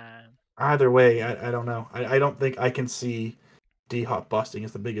a dime. Either way, I don't know. I don't think I can see D-Hop busting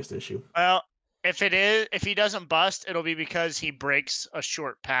is the biggest issue. Well, if he doesn't bust, it'll be because he breaks a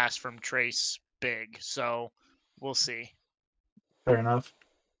short pass from Trace Big. So we'll see. Fair enough.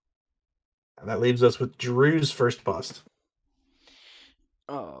 And that leaves us with Drew's first bust.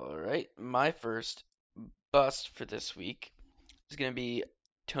 All right, my first bust for this week is going to be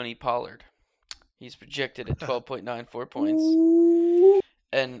Tony Pollard. He's projected at 12.94 points.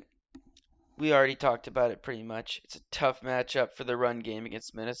 And we already talked about it pretty much. It's a tough matchup for the run game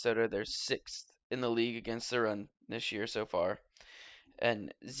against Minnesota. They're 6th in the league against the run this year so far.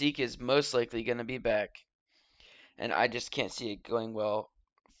 And Zeke is most likely going to be back. And I just can't see it going well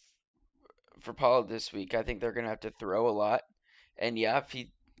for Pollard this week. I think they're going to have to throw a lot. And yeah, if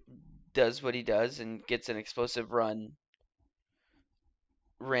he does what he does and gets an explosive run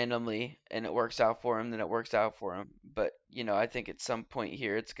randomly and it works out for him, then it works out for him. But, I think at some point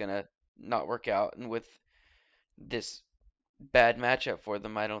here it's going to not work out. And with this bad matchup for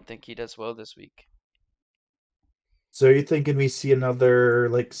them, I don't think he does well this week. So are you thinking we see another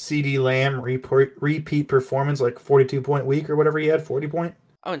CeeDee Lamb repeat performance, 42-point week or whatever he had, 40-point?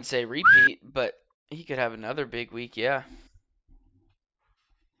 I wouldn't say repeat, but he could have another big week, yeah.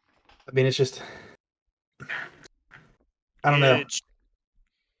 I mean, it's just, I don't know.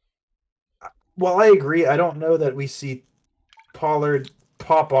 Well, I agree. I don't know that we see Pollard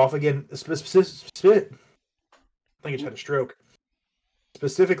pop off again. I think he just had a stroke.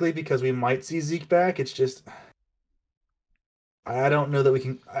 Specifically because we might see Zeke back. It's just, I don't know that we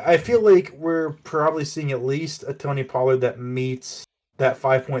can. I feel like we're probably seeing at least a Tony Pollard that meets that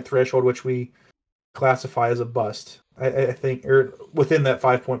 5-point threshold, which we classify as a bust. I think, or within that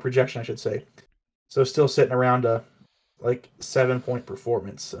 5-point projection, I should say. So still sitting around a 7-point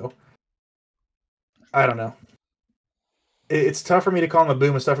performance. So I don't know. It's tough for me to call him a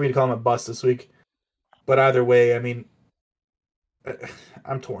boom. It's tough for me to call him a bust this week. But either way, I mean,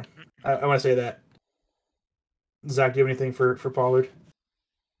 I'm torn. I want to say that. Zach, do you have anything for Pollard?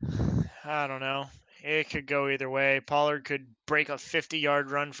 I don't know. It could go either way. Pollard could break a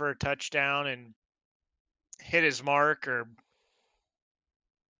 50-yard run for a touchdown and hit his mark, or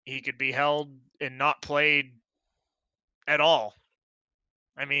he could be held and not played at all.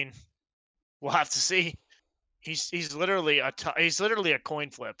 I mean, we'll have to see. He's literally a coin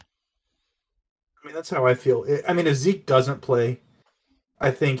flip. I mean, that's how I feel. I mean, if Zeke doesn't play,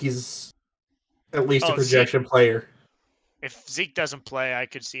 I think he's at least a projection player. If Zeke doesn't play, I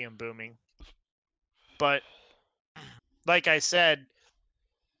could see him booming. But like I said,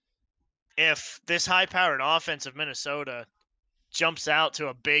 if this high-powered offense of Minnesota jumps out to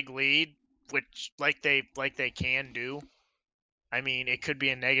a big lead, which like they can do, I mean, it could be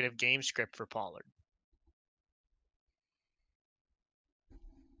a negative game script for Pollard.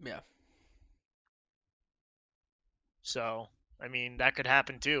 Yeah. So, I mean, that could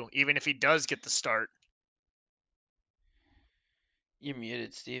happen too, even if he does get the start. You're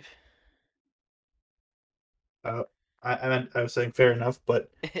muted, Steve. I was saying fair enough,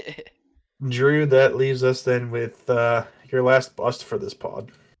 but Drew, that leaves us then with your last bust for this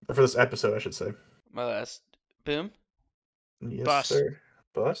pod, or for this episode, I should say. My last boom? Yes, Bust. sir.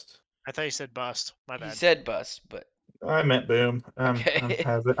 Bust? I thought you said bust. My bad. He said bust, but I meant boom. Okay.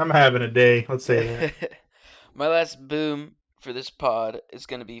 I'm having a day. Let's say that. My last boom for this pod is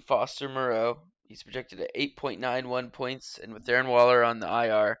going to be Foster Moreau. He's projected at 8.91 points, and with Darren Waller on the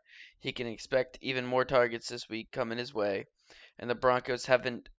IR, he can expect even more targets this week coming his way. And the Broncos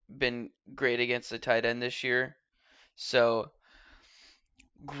haven't been great against the tight end this year. So,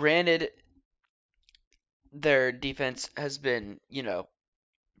 granted, their defense has been,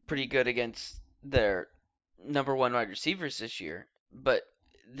 pretty good against their number one wide receivers this year. But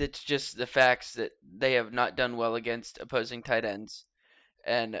it's just the facts that they have not done well against opposing tight ends.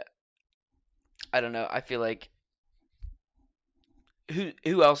 And I don't know. I feel like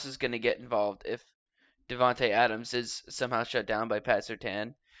who else is going to get involved if Devontae Adams is somehow shut down by Pat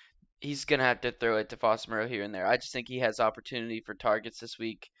Surtain? He's going to have to throw it to Foster Moreau here and there. I just think he has opportunity for targets this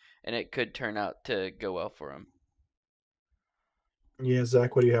week, and it could turn out to go well for him. Yeah,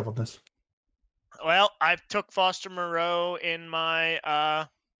 Zach, what do you have on this? Well, I took Foster Moreau in my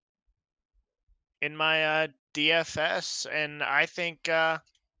DFS, and I think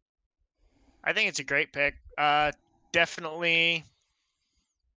I think it's a great pick. Definitely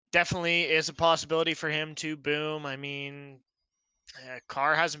is a possibility for him to boom. I mean,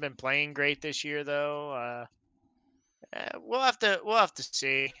 Carr hasn't been playing great this year, though. We'll have to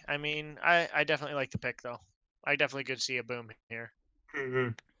see. I mean, I definitely like the pick, though. I definitely could see a boom here. Mm-hmm.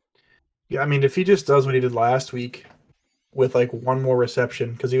 Yeah, I mean, if he just does what he did last week with like one more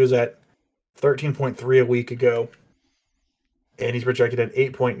reception, because he was at 13.3 a week ago, and he's projected at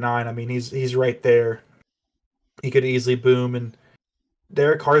 8.9. I mean, he's right there. He could easily boom, and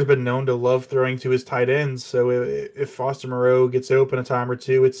Derek Carr's been known to love throwing to his tight ends. So if Foster Moreau gets open a time or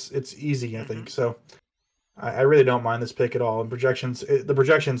two, it's easy, I think. So I really don't mind this pick at all. And the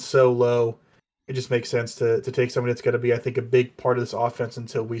projection's so low, it just makes sense to take somebody that's going to be, I think, a big part of this offense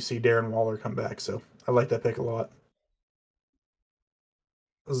until we see Darren Waller come back. So I like that pick a lot.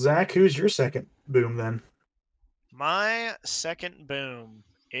 Zach, who's your second boom then? My second boom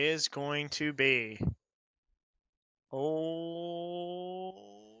is going to be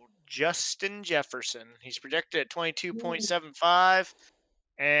Justin Jefferson. He's projected at 22.75,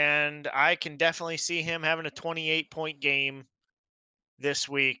 and I can definitely see him having a 28-point game this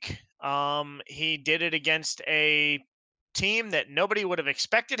week. He did it against a team that nobody would have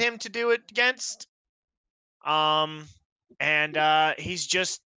expected him to do it against. And he's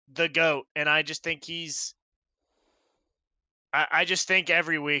just the GOAT, and I just think I just think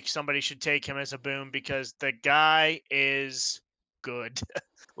every week somebody should take him as a boom because the guy is good.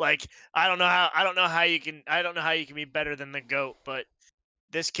 Like I don't know how you can be better than the GOAT, but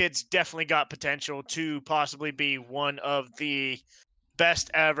this kid's definitely got potential to possibly be one of the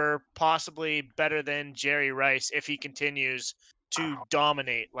best ever, possibly better than Jerry Rice if he continues to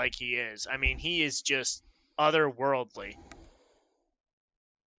dominate like he is. I mean, he is just otherworldly.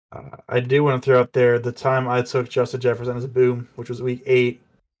 I do want to throw out there the time I took Justin Jefferson as a boom, which was week 8.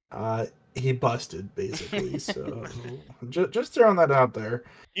 He busted basically. So just throwing that out there.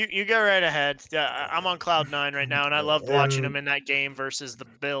 You go right ahead. I'm on cloud 9 right now, and I loved watching him in that game versus the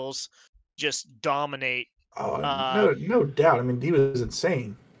Bills just dominate. No doubt. I mean, he was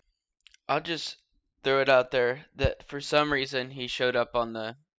insane. I'll just throw it out there that for some reason he showed up on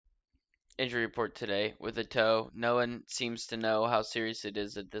the injury report today with a toe. No one seems to know how serious it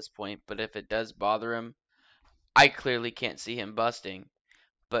is at this point, but if it does bother him, I clearly can't see him busting.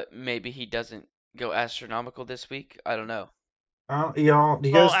 But maybe he doesn't go astronomical this week. I don't know. Y'all, do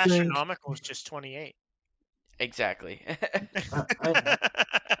you guys think astronomical is just 28? Exactly.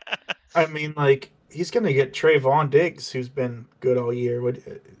 I mean, like, he's going to get Trayvon Diggs, who's been good all year.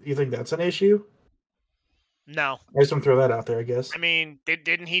 Would you think that's an issue? No. I just want to throw that out there, I guess. I mean,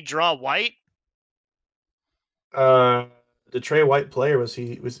 didn't he draw White? The Trey White player I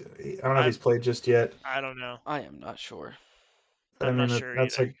don't know if he's played just yet. I don't know. I am not sure. I'm not sure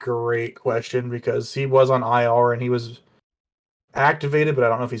that's either. A great question because he was on IR and he was activated, but I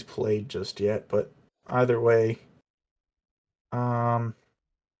don't know if he's played just yet. But either way, I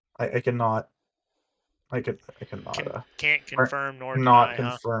cannot. I cannot. Can't confirm nor not deny,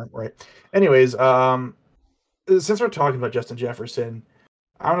 confirm. Right. Anyways, since we're talking about Justin Jefferson,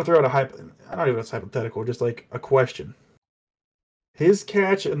 I want to throw out I don't even know if it's hypothetical, just like a question. His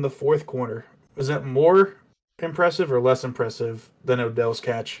catch in the fourth quarter, was that more impressive or less impressive than Odell's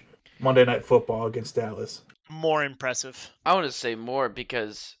catch Monday Night Football against Dallas? More impressive. I want to say more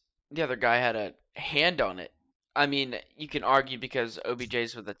because the other guy had a hand on it. I mean, you can argue because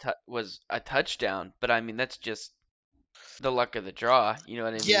OBJ's was a touchdown, but I mean that's just the luck of the draw. You know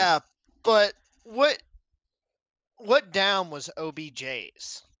what I mean? Yeah, but what down was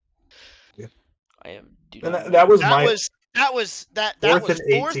OBJ's? Yeah, I am. That was fourth and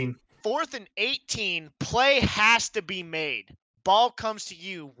 18. 4th and 18. Play has to be made. Ball comes to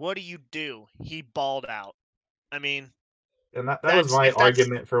you. What do? He balled out. I mean, and that was my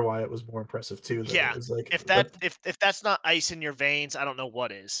argument for why it was more impressive too. Though. Yeah, it was like, if that's not ice in your veins, I don't know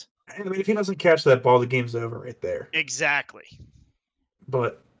what is. I mean, if he doesn't catch that ball, the game's over right there. Exactly.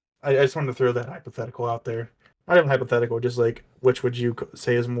 But I just wanted to throw that hypothetical out there. Not even hypothetical, just like which would you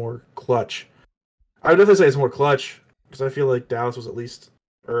say is more clutch? I would definitely say it's more clutch because I feel like Dallas was at least,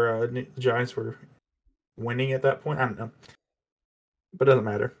 or the Giants were winning at that point. I don't know, but it doesn't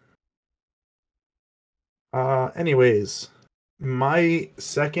matter. Anyways, my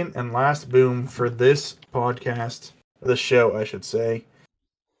second and last boom for this podcast, the show, I should say.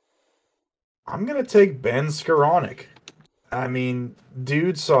 I'm gonna take Ben Skowronek. I mean,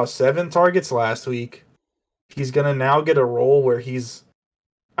 dude saw 7 targets last week. He's gonna now get a role where he's,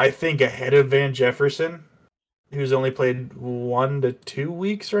 I think, ahead of Van Jefferson, who's only played 1 to 2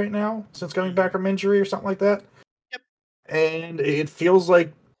 weeks right now since coming back from injury or something like that. Yep. And it feels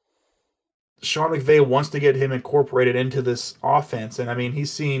like Sean McVay wants to get him incorporated into this offense. And I mean,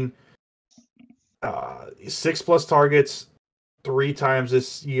 he's seen 6+ targets 3 times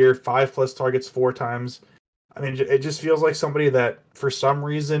this year, 5+ targets 4 times. I mean, it just feels like somebody that, for some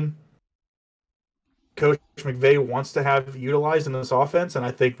reason, Coach McVay wants to have utilized in this offense. And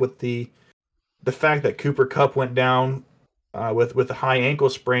I think with the fact that Cooper Kupp went down with a high ankle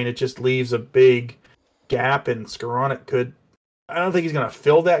sprain, it just leaves a big gap, and Skowronek could. I don't think he's going to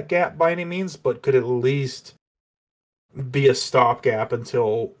fill that gap by any means, but could at least be a stopgap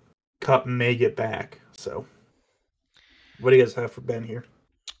until Kupp may get back. So, what do you guys have for Ben here?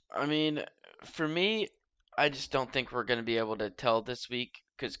 I mean, for me, I just don't think we're going to be able to tell this week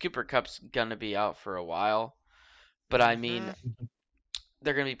because Cooper Kupp's going to be out for a while. But I mean,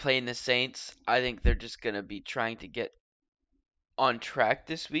 they're going to be playing the Saints. I think they're just going to be trying to get on track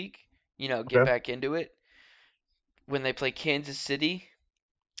this week, get back into it. When they play Kansas City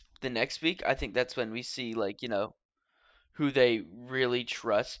the next week, I think that's when we see, who they really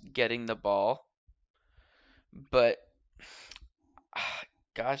trust getting the ball. But,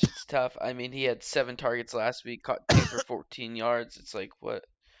 gosh, it's tough. I mean, he had 7 targets last week, caught 2 for 14 yards. It's like, what?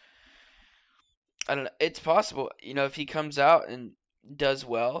 I don't know. It's possible. If he comes out and does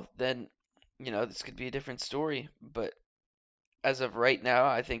well, then, this could be a different story. But as of right now,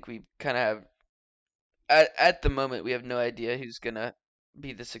 I think we kind of have, at the moment, we have no idea who's going to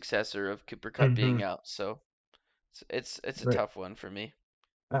be the successor of Cooper Kupp being out. So it's a tough one for me.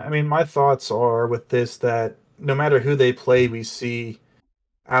 I mean, my thoughts are with this that no matter who they play, we see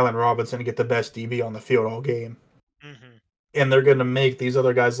Allen Robinson get the best DB on the field all game. Mm-hmm. And they're going to make these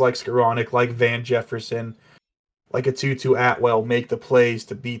other guys like Skowronek, like Van Jefferson, like a Tutu Atwell make the plays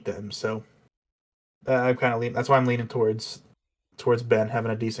to beat them. So I'm kind of leaning. That's why I'm leaning towards Ben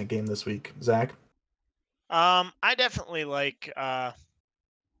having a decent game this week. Zach? I definitely like the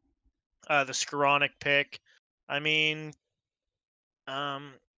Skowronek pick. I mean,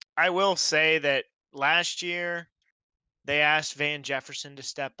 I will say that last year they asked Van Jefferson to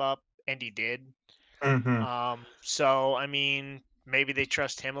step up, and he did. Mm-hmm. So I mean, maybe they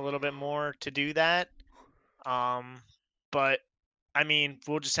trust him a little bit more to do that. But I mean,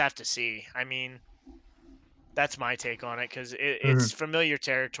 we'll just have to see. I mean, that's my take on it because it's familiar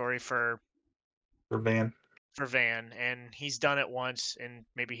territory for Van. For Van, and he's done it once, and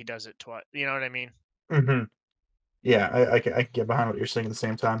maybe he does it twice. You know what I mean? Mm-hmm. Yeah, I can get behind what you're saying at the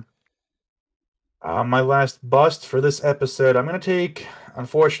same time. My last bust for this episode, I'm going to take,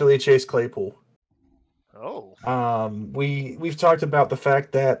 unfortunately, Chase Claypool. Oh. We've talked about the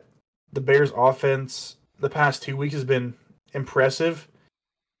fact that the Bears' offense the past 2 weeks has been impressive,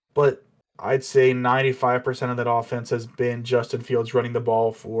 but I'd say 95% of that offense has been Justin Fields running the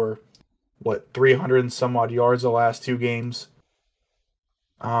ball for 300 and some odd yards the last 2 games,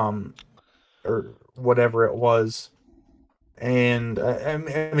 or whatever it was. And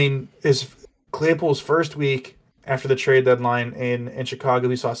I mean, is Claypool's first week after the trade deadline in Chicago,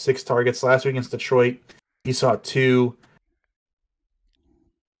 he saw 6 targets. Last week against Detroit, he saw 2.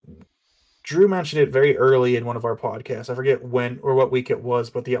 Drew mentioned it very early in one of our podcasts. I forget when or what week it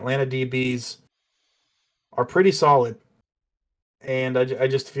was, but the Atlanta DBs are pretty solid. And I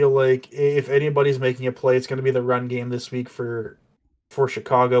just feel like if anybody's making a play, it's going to be the run game this week for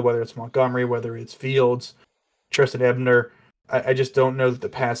Chicago, whether it's Montgomery, whether it's Fields, Tristan Ebner. I just don't know that the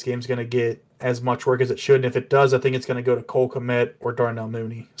pass game's going to get as much work as it should. And if it does, I think it's going to go to Cole Kmet or Darnell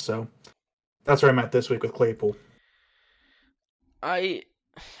Mooney. So that's where I'm at this week with Claypool. I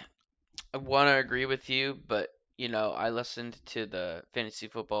want to agree with you, but I listened to the Fantasy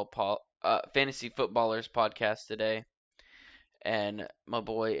Footballers podcast today, and my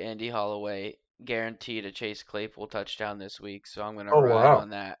boy Andy Holloway guaranteed a Chase Claypool touchdown this week, so I'm gonna ride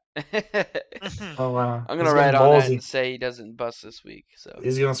on that. Oh wow! I'm gonna ride on that and say he doesn't bust this week. So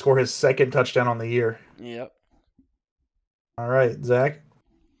he's gonna score his 2nd touchdown on the year. Yep. All right, Zach.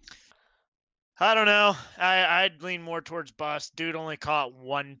 I don't know. I'd lean more towards bust. Dude only caught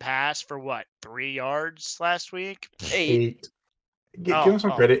 1 pass for 3 yards last week? 8. Give him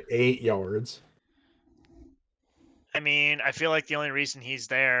some credit. 8 yards. I mean, I feel like the only reason he's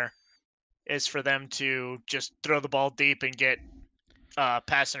there is for them to just throw the ball deep and get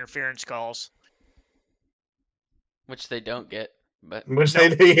pass interference calls. Which they don't get. But no.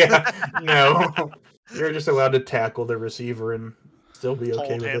 You're just allowed to tackle the receiver and still be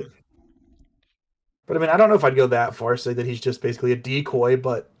okay with it. But I mean, I don't know if I'd go that far, say that he's just basically a decoy,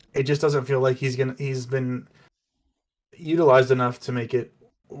 but it just doesn't feel like he's been utilized enough to make it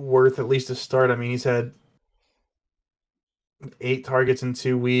worth at least a start. I mean, he's had 8 targets in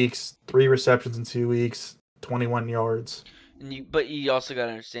 2 weeks, 3 receptions in 2 weeks, 21 yards. But you also got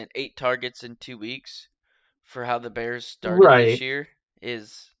to understand 8 targets in 2 weeks for how the Bears started this Right. year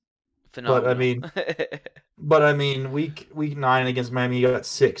is But I phenomenal. mean, week 9 against Miami, you got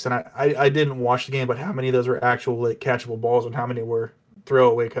 6, and I didn't watch the game, but how many of those were actual like catchable balls, and how many were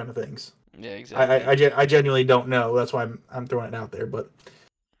throwaway kind of things? Yeah, exactly. I genuinely don't know. That's why I'm throwing it out there. But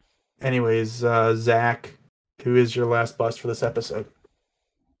anyways, Zach, who is your last bust for this episode?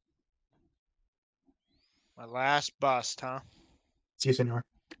 My last bust, huh? See you, senor.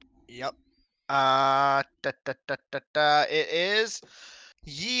 Yep. It is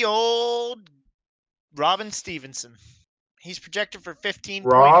ye old Robin Stevenson. He's projected for 15.4.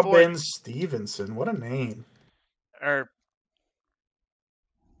 Robin Stevenson. What a name. Or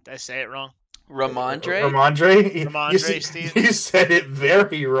did I say it wrong? Ramondre? Ramondre? Steve. You said it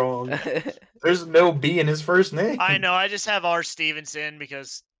very wrong. There's no B in his first name. I know. I just have R. Stevenson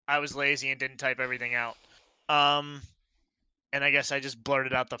because I was lazy and didn't type everything out. And I guess I just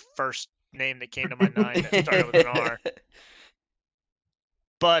blurted out the first name that came to my mind that started with an R.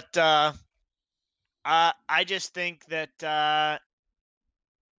 But I just think that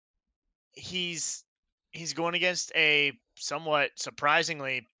he's going against a somewhat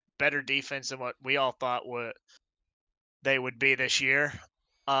surprisingly better defense than what we all thought they would be this year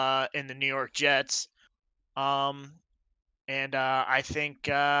in the New York Jets. And I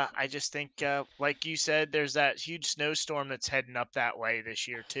just think, like you said, there's that huge snowstorm that's heading up that way this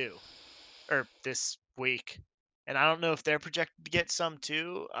year too, or this week. And I don't know if they're projected to get some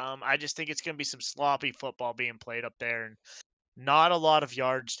too. I just think it's going to be some sloppy football being played up there, and not a lot of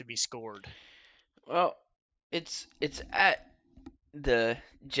yards to be scored. Well, it's at the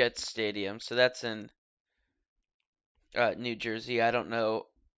Jets Stadium, so that's in New Jersey. I don't know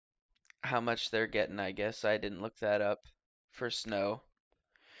how much they're getting, I guess. I didn't look that up for snow.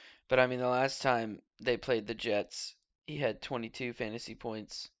 But I mean, the last time they played the Jets, he had 22 fantasy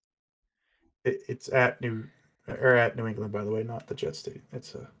points. It's at New England, by the way, not the Jets Stadium.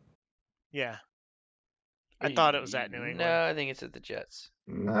 It's Yeah. I thought it was at New England. No, I think it's at the Jets.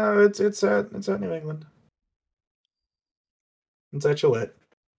 No, it's at New England. It's at Gillette.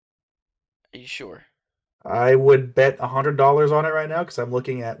 Are you sure? I would bet $100 on it right now because I'm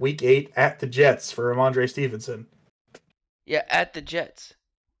looking at Week 8 at the Jets for Ramondre Stevenson. Yeah, at the Jets.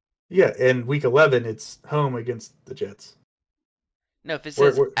 Yeah, and Week 11 it's home against the Jets. No, if it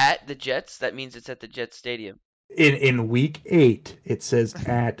says at the Jets, that means it's at the Jets Stadium. In Week 8 it says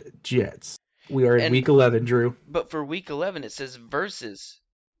at Jets. We are in Week 11, Drew. But for Week 11 it says versus.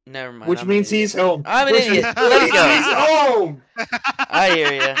 Never mind. Which means he's home. I'm an idiot. Let's go. He's home. I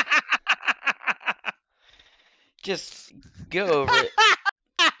hear you. Just go over it.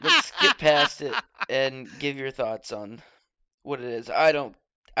 Let's skip past it and give your thoughts on what it is. I don't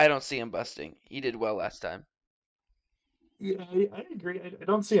see him busting. He did well last time. Yeah, I agree. I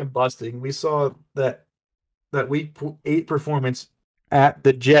don't see him busting. We saw that Week 8 performance at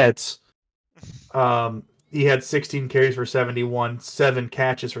the Jets. He had 16 carries for 71, 7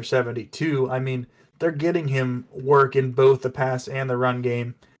 catches for 72. I mean, they're getting him work in both the pass and the run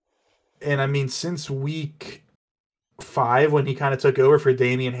game. And I mean, since Week 5, when he kind of took over for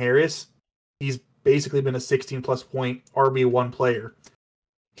Damian Harris, he's basically been a 16-plus point RB1 player.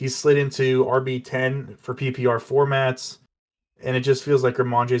 He's slid into RB10 for PPR formats, and it just feels like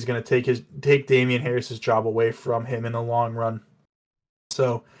Ramondre is going to take Damian Harris's job away from him in the long run.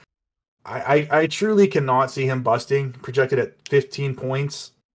 So I truly cannot see him busting. Projected at 15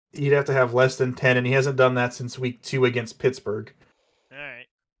 points, he'd have to have less than 10, and he hasn't done that since Week 2 against Pittsburgh. All right.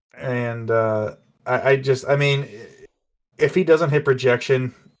 And I mean, if he doesn't hit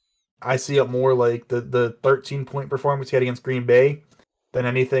projection, I see it more like the 13-point performance he had against Green Bay than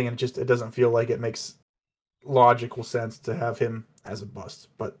anything, and it doesn't feel like it makes logical sense to have him as a bust.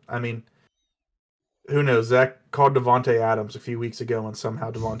 But I mean, who knows? Zach called Davante Adams a few weeks ago, and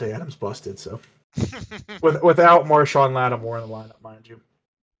somehow Davante Adams busted. So without Marshawn Lattimore in the lineup, mind you.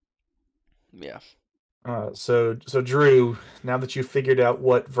 Yeah. So Drew, now that you figured out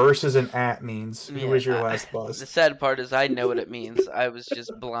what versus and at means, who was your last bust? The sad part is I know what it means. I was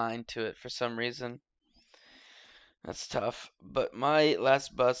just blind to it for some reason. That's tough. But my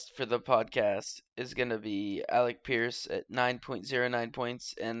last bust for the podcast is going to be Alec Pierce at 9.09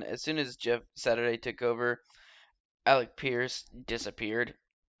 points. And as soon as Jeff Saturday took over, Alec Pierce disappeared.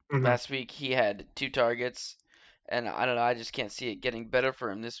 Mm-hmm. Last week he had 2 targets. And I don't know, I just can't see it getting better for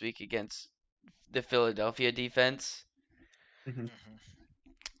him this week against the Philadelphia defense. Mm-hmm.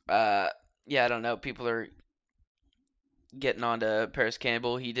 Yeah, I don't know. People are getting on to Paris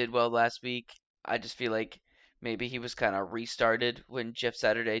Campbell. He did well last week. I just feel like maybe he was kind of restarted when Jeff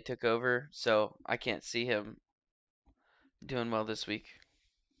Saturday took over, so I can't see him doing well this week.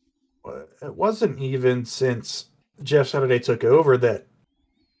 It wasn't even since Jeff Saturday took over that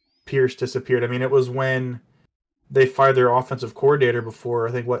Pierce disappeared. I mean, it was when they fired their offensive coordinator before,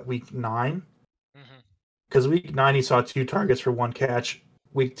 I think, week 9? Because week 9 he saw 2 targets for 1 catch.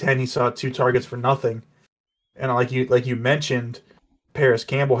 Week 10 he saw 2 targets for nothing. And like you mentioned, Paris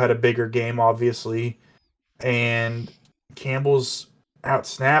Campbell had a bigger game, obviously, and Campbell's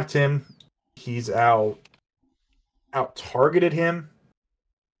out-snapped him. He's out-targeted him.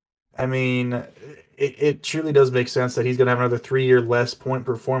 I mean, it truly does make sense that he's going to have another 3-year less point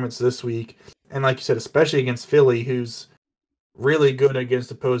performance this week. And like you said, especially against Philly, who's really good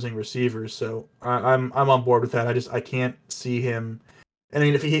against opposing receivers. So I'm on board with that. I can't see him. I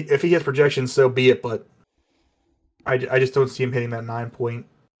mean, if he has projections, so be it. But I just don't see him hitting that 9-point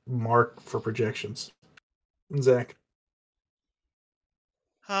mark for projections. Zach.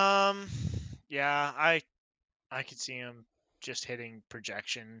 Yeah, I could see him just hitting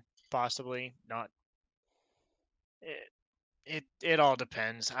projection, possibly not. It all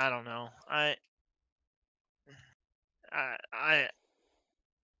depends. I don't know. I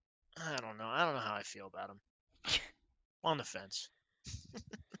don't know. I don't know how I feel about him. On the fence.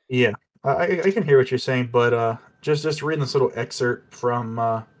 Yeah, I can hear what you're saying, but just reading this little excerpt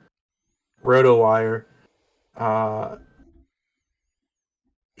from RotoWire,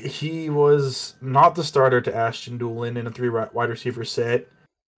 he was not the starter to Ashton Doolin in a 3 wide receiver set,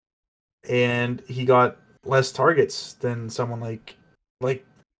 and he got less targets than someone like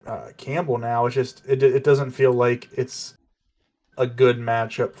Campbell. Now it's just it doesn't feel like it's a good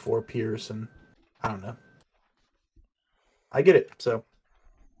matchup for Pierce, and I don't know. I get it. So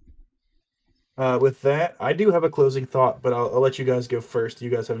with that, I do have a closing thought, but I'll let you guys go first. Do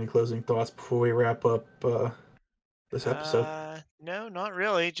you guys have any closing thoughts before we wrap up this episode? No, not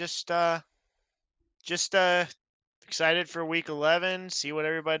really. Just excited for week 11. See what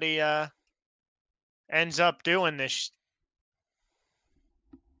everybody ends up doing this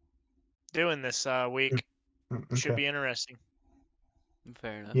week. Okay. Should be interesting.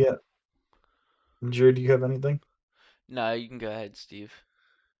 Fair enough. Yeah. Drew, do you have anything? No, you can go ahead, Steve.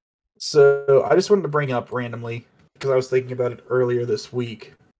 So I just wanted to bring up randomly, because I was thinking about it earlier this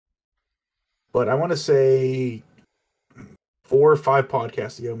week. But I want to say 4 or 5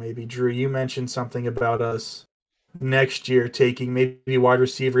 podcasts ago, maybe, Drew, you mentioned something about us next year taking maybe wide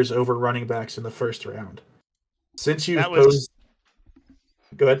receivers over running backs in the first round. Since you've posed...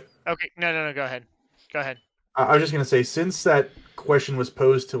 Go ahead. Okay, no, go ahead. Go ahead. I was just going to say, since that question was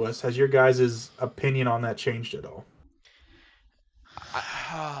posed to us, has your guys' opinion on that changed at all?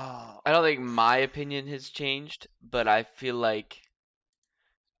 I don't think my opinion has changed, but I feel like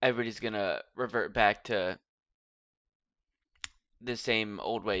everybody's going to revert back to the same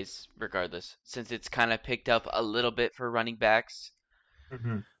old ways regardless, since it's kind of picked up a little bit for running backs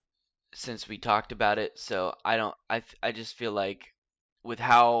since we talked about it. So I just feel like with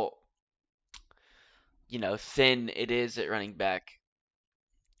how thin it is at running back,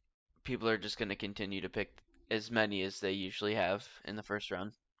 people are just going to continue to pick as many as they usually have in the first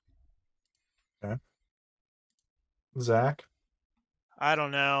round. Okay. Zach? I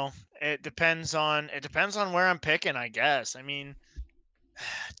don't know. It depends on where I'm picking, I guess. I mean,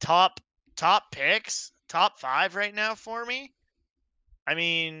 top picks, top 5 right now for me. I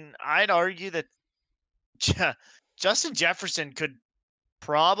mean, I'd argue that Justin Jefferson could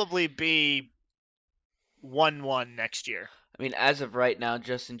probably be 1-1 next year. I mean, as of right now,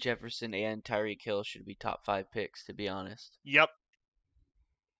 Justin Jefferson and Tyreek Hill should be top 5 picks, to be honest. Yep.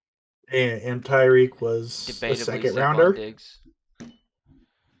 And Tyreek was a second rounder. Diggs.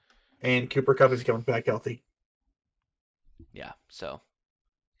 And Cooper Kupp is coming back healthy. Yeah, so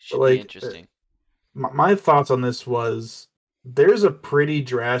should be interesting. My thoughts on this was there's a pretty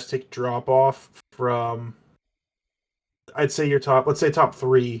drastic drop off from, I'd say top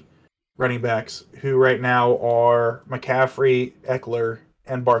 3 running backs, who right now are McCaffrey, Eckler,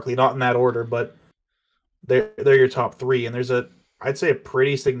 and Barkley. Not in that order, but they're your top 3. And there's I'd say a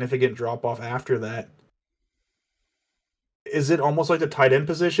pretty significant drop off after that. Is it almost like the tight end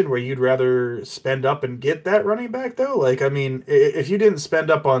position where you'd rather spend up and get that running back though? Like, I mean, if you didn't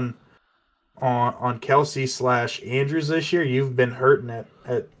spend up on Kelsey / Andrews this year, you've been hurting at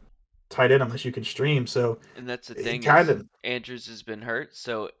tight end unless you can stream. So, and that's the thing. Andrews has been hurt,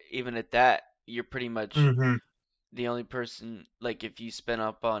 so even at that, you're pretty much the only person. Like, if you spend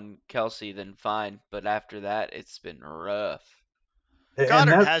up on Kelsey, then fine. But after that, it's been rough.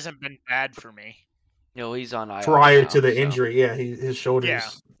 Goddard hasn't been bad for me. No, he's on IR prior now, to the injury. Yeah, his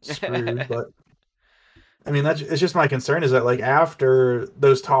shoulder's screwed. But I mean, it's just my concern is that, like, after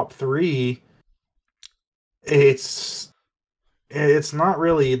those top 3, it's it's not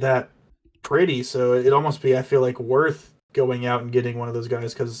really that pretty. So it'd almost be, I feel like, worth going out and getting one of those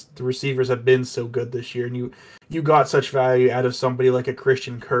guys because the receivers have been so good this year, and you got such value out of somebody like a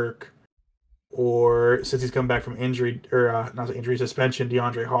Christian Kirk, or since he's come back from injury or not injury suspension,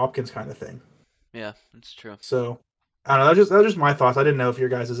 DeAndre Hopkins kind of thing. Yeah, that's true. So I don't know. That was just my thoughts. I didn't know if your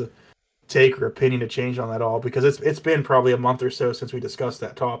guys' take or opinion to change on that all because it's been probably a month or so since we discussed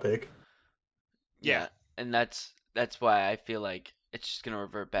that topic. Yeah, and that's why I feel like it's just gonna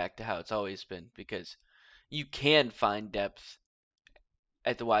revert back to how it's always been because you can find depth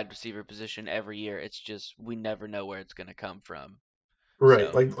at the wide receiver position every year. It's just we never know where it's gonna come from.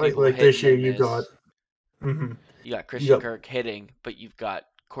 Right, So like this year you got. You got Christian Kirk hitting, but you've got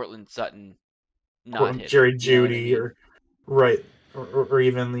Cortland Sutton not hitting. Jerry Jeudy, or right, or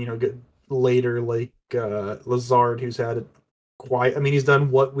even later like Lazard, who's had it quite. I mean, he's done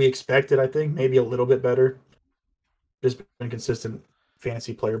what we expected. I think maybe a little bit better. Just been a consistent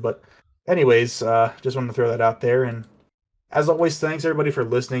fantasy player, but anyways, just wanted to throw that out there. And as always, thanks everybody for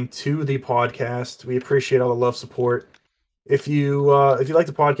listening to the podcast. We appreciate all the love, support. If you like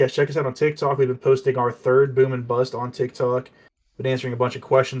the podcast, check us out on TikTok. We've been posting our third Boom and Bust on TikTok. Been answering a bunch of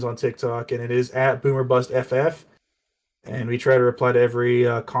questions on TikTok, and it is at BoomerBustFF. And we try to reply to every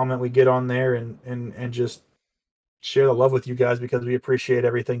comment we get on there, and just share the love with you guys because we appreciate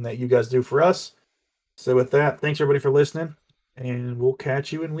everything that you guys do for us. So with that, thanks everybody for listening, and we'll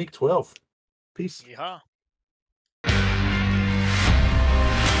catch you in week 12. Peace. Yeah.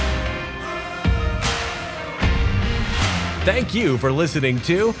 Thank you for listening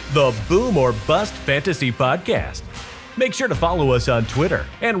to the Boom or Bust Fantasy Podcast. Make sure to follow us on Twitter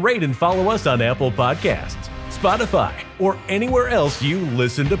and rate and follow us on Apple Podcasts, Spotify, or anywhere else you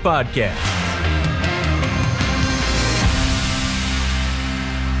listen to podcasts.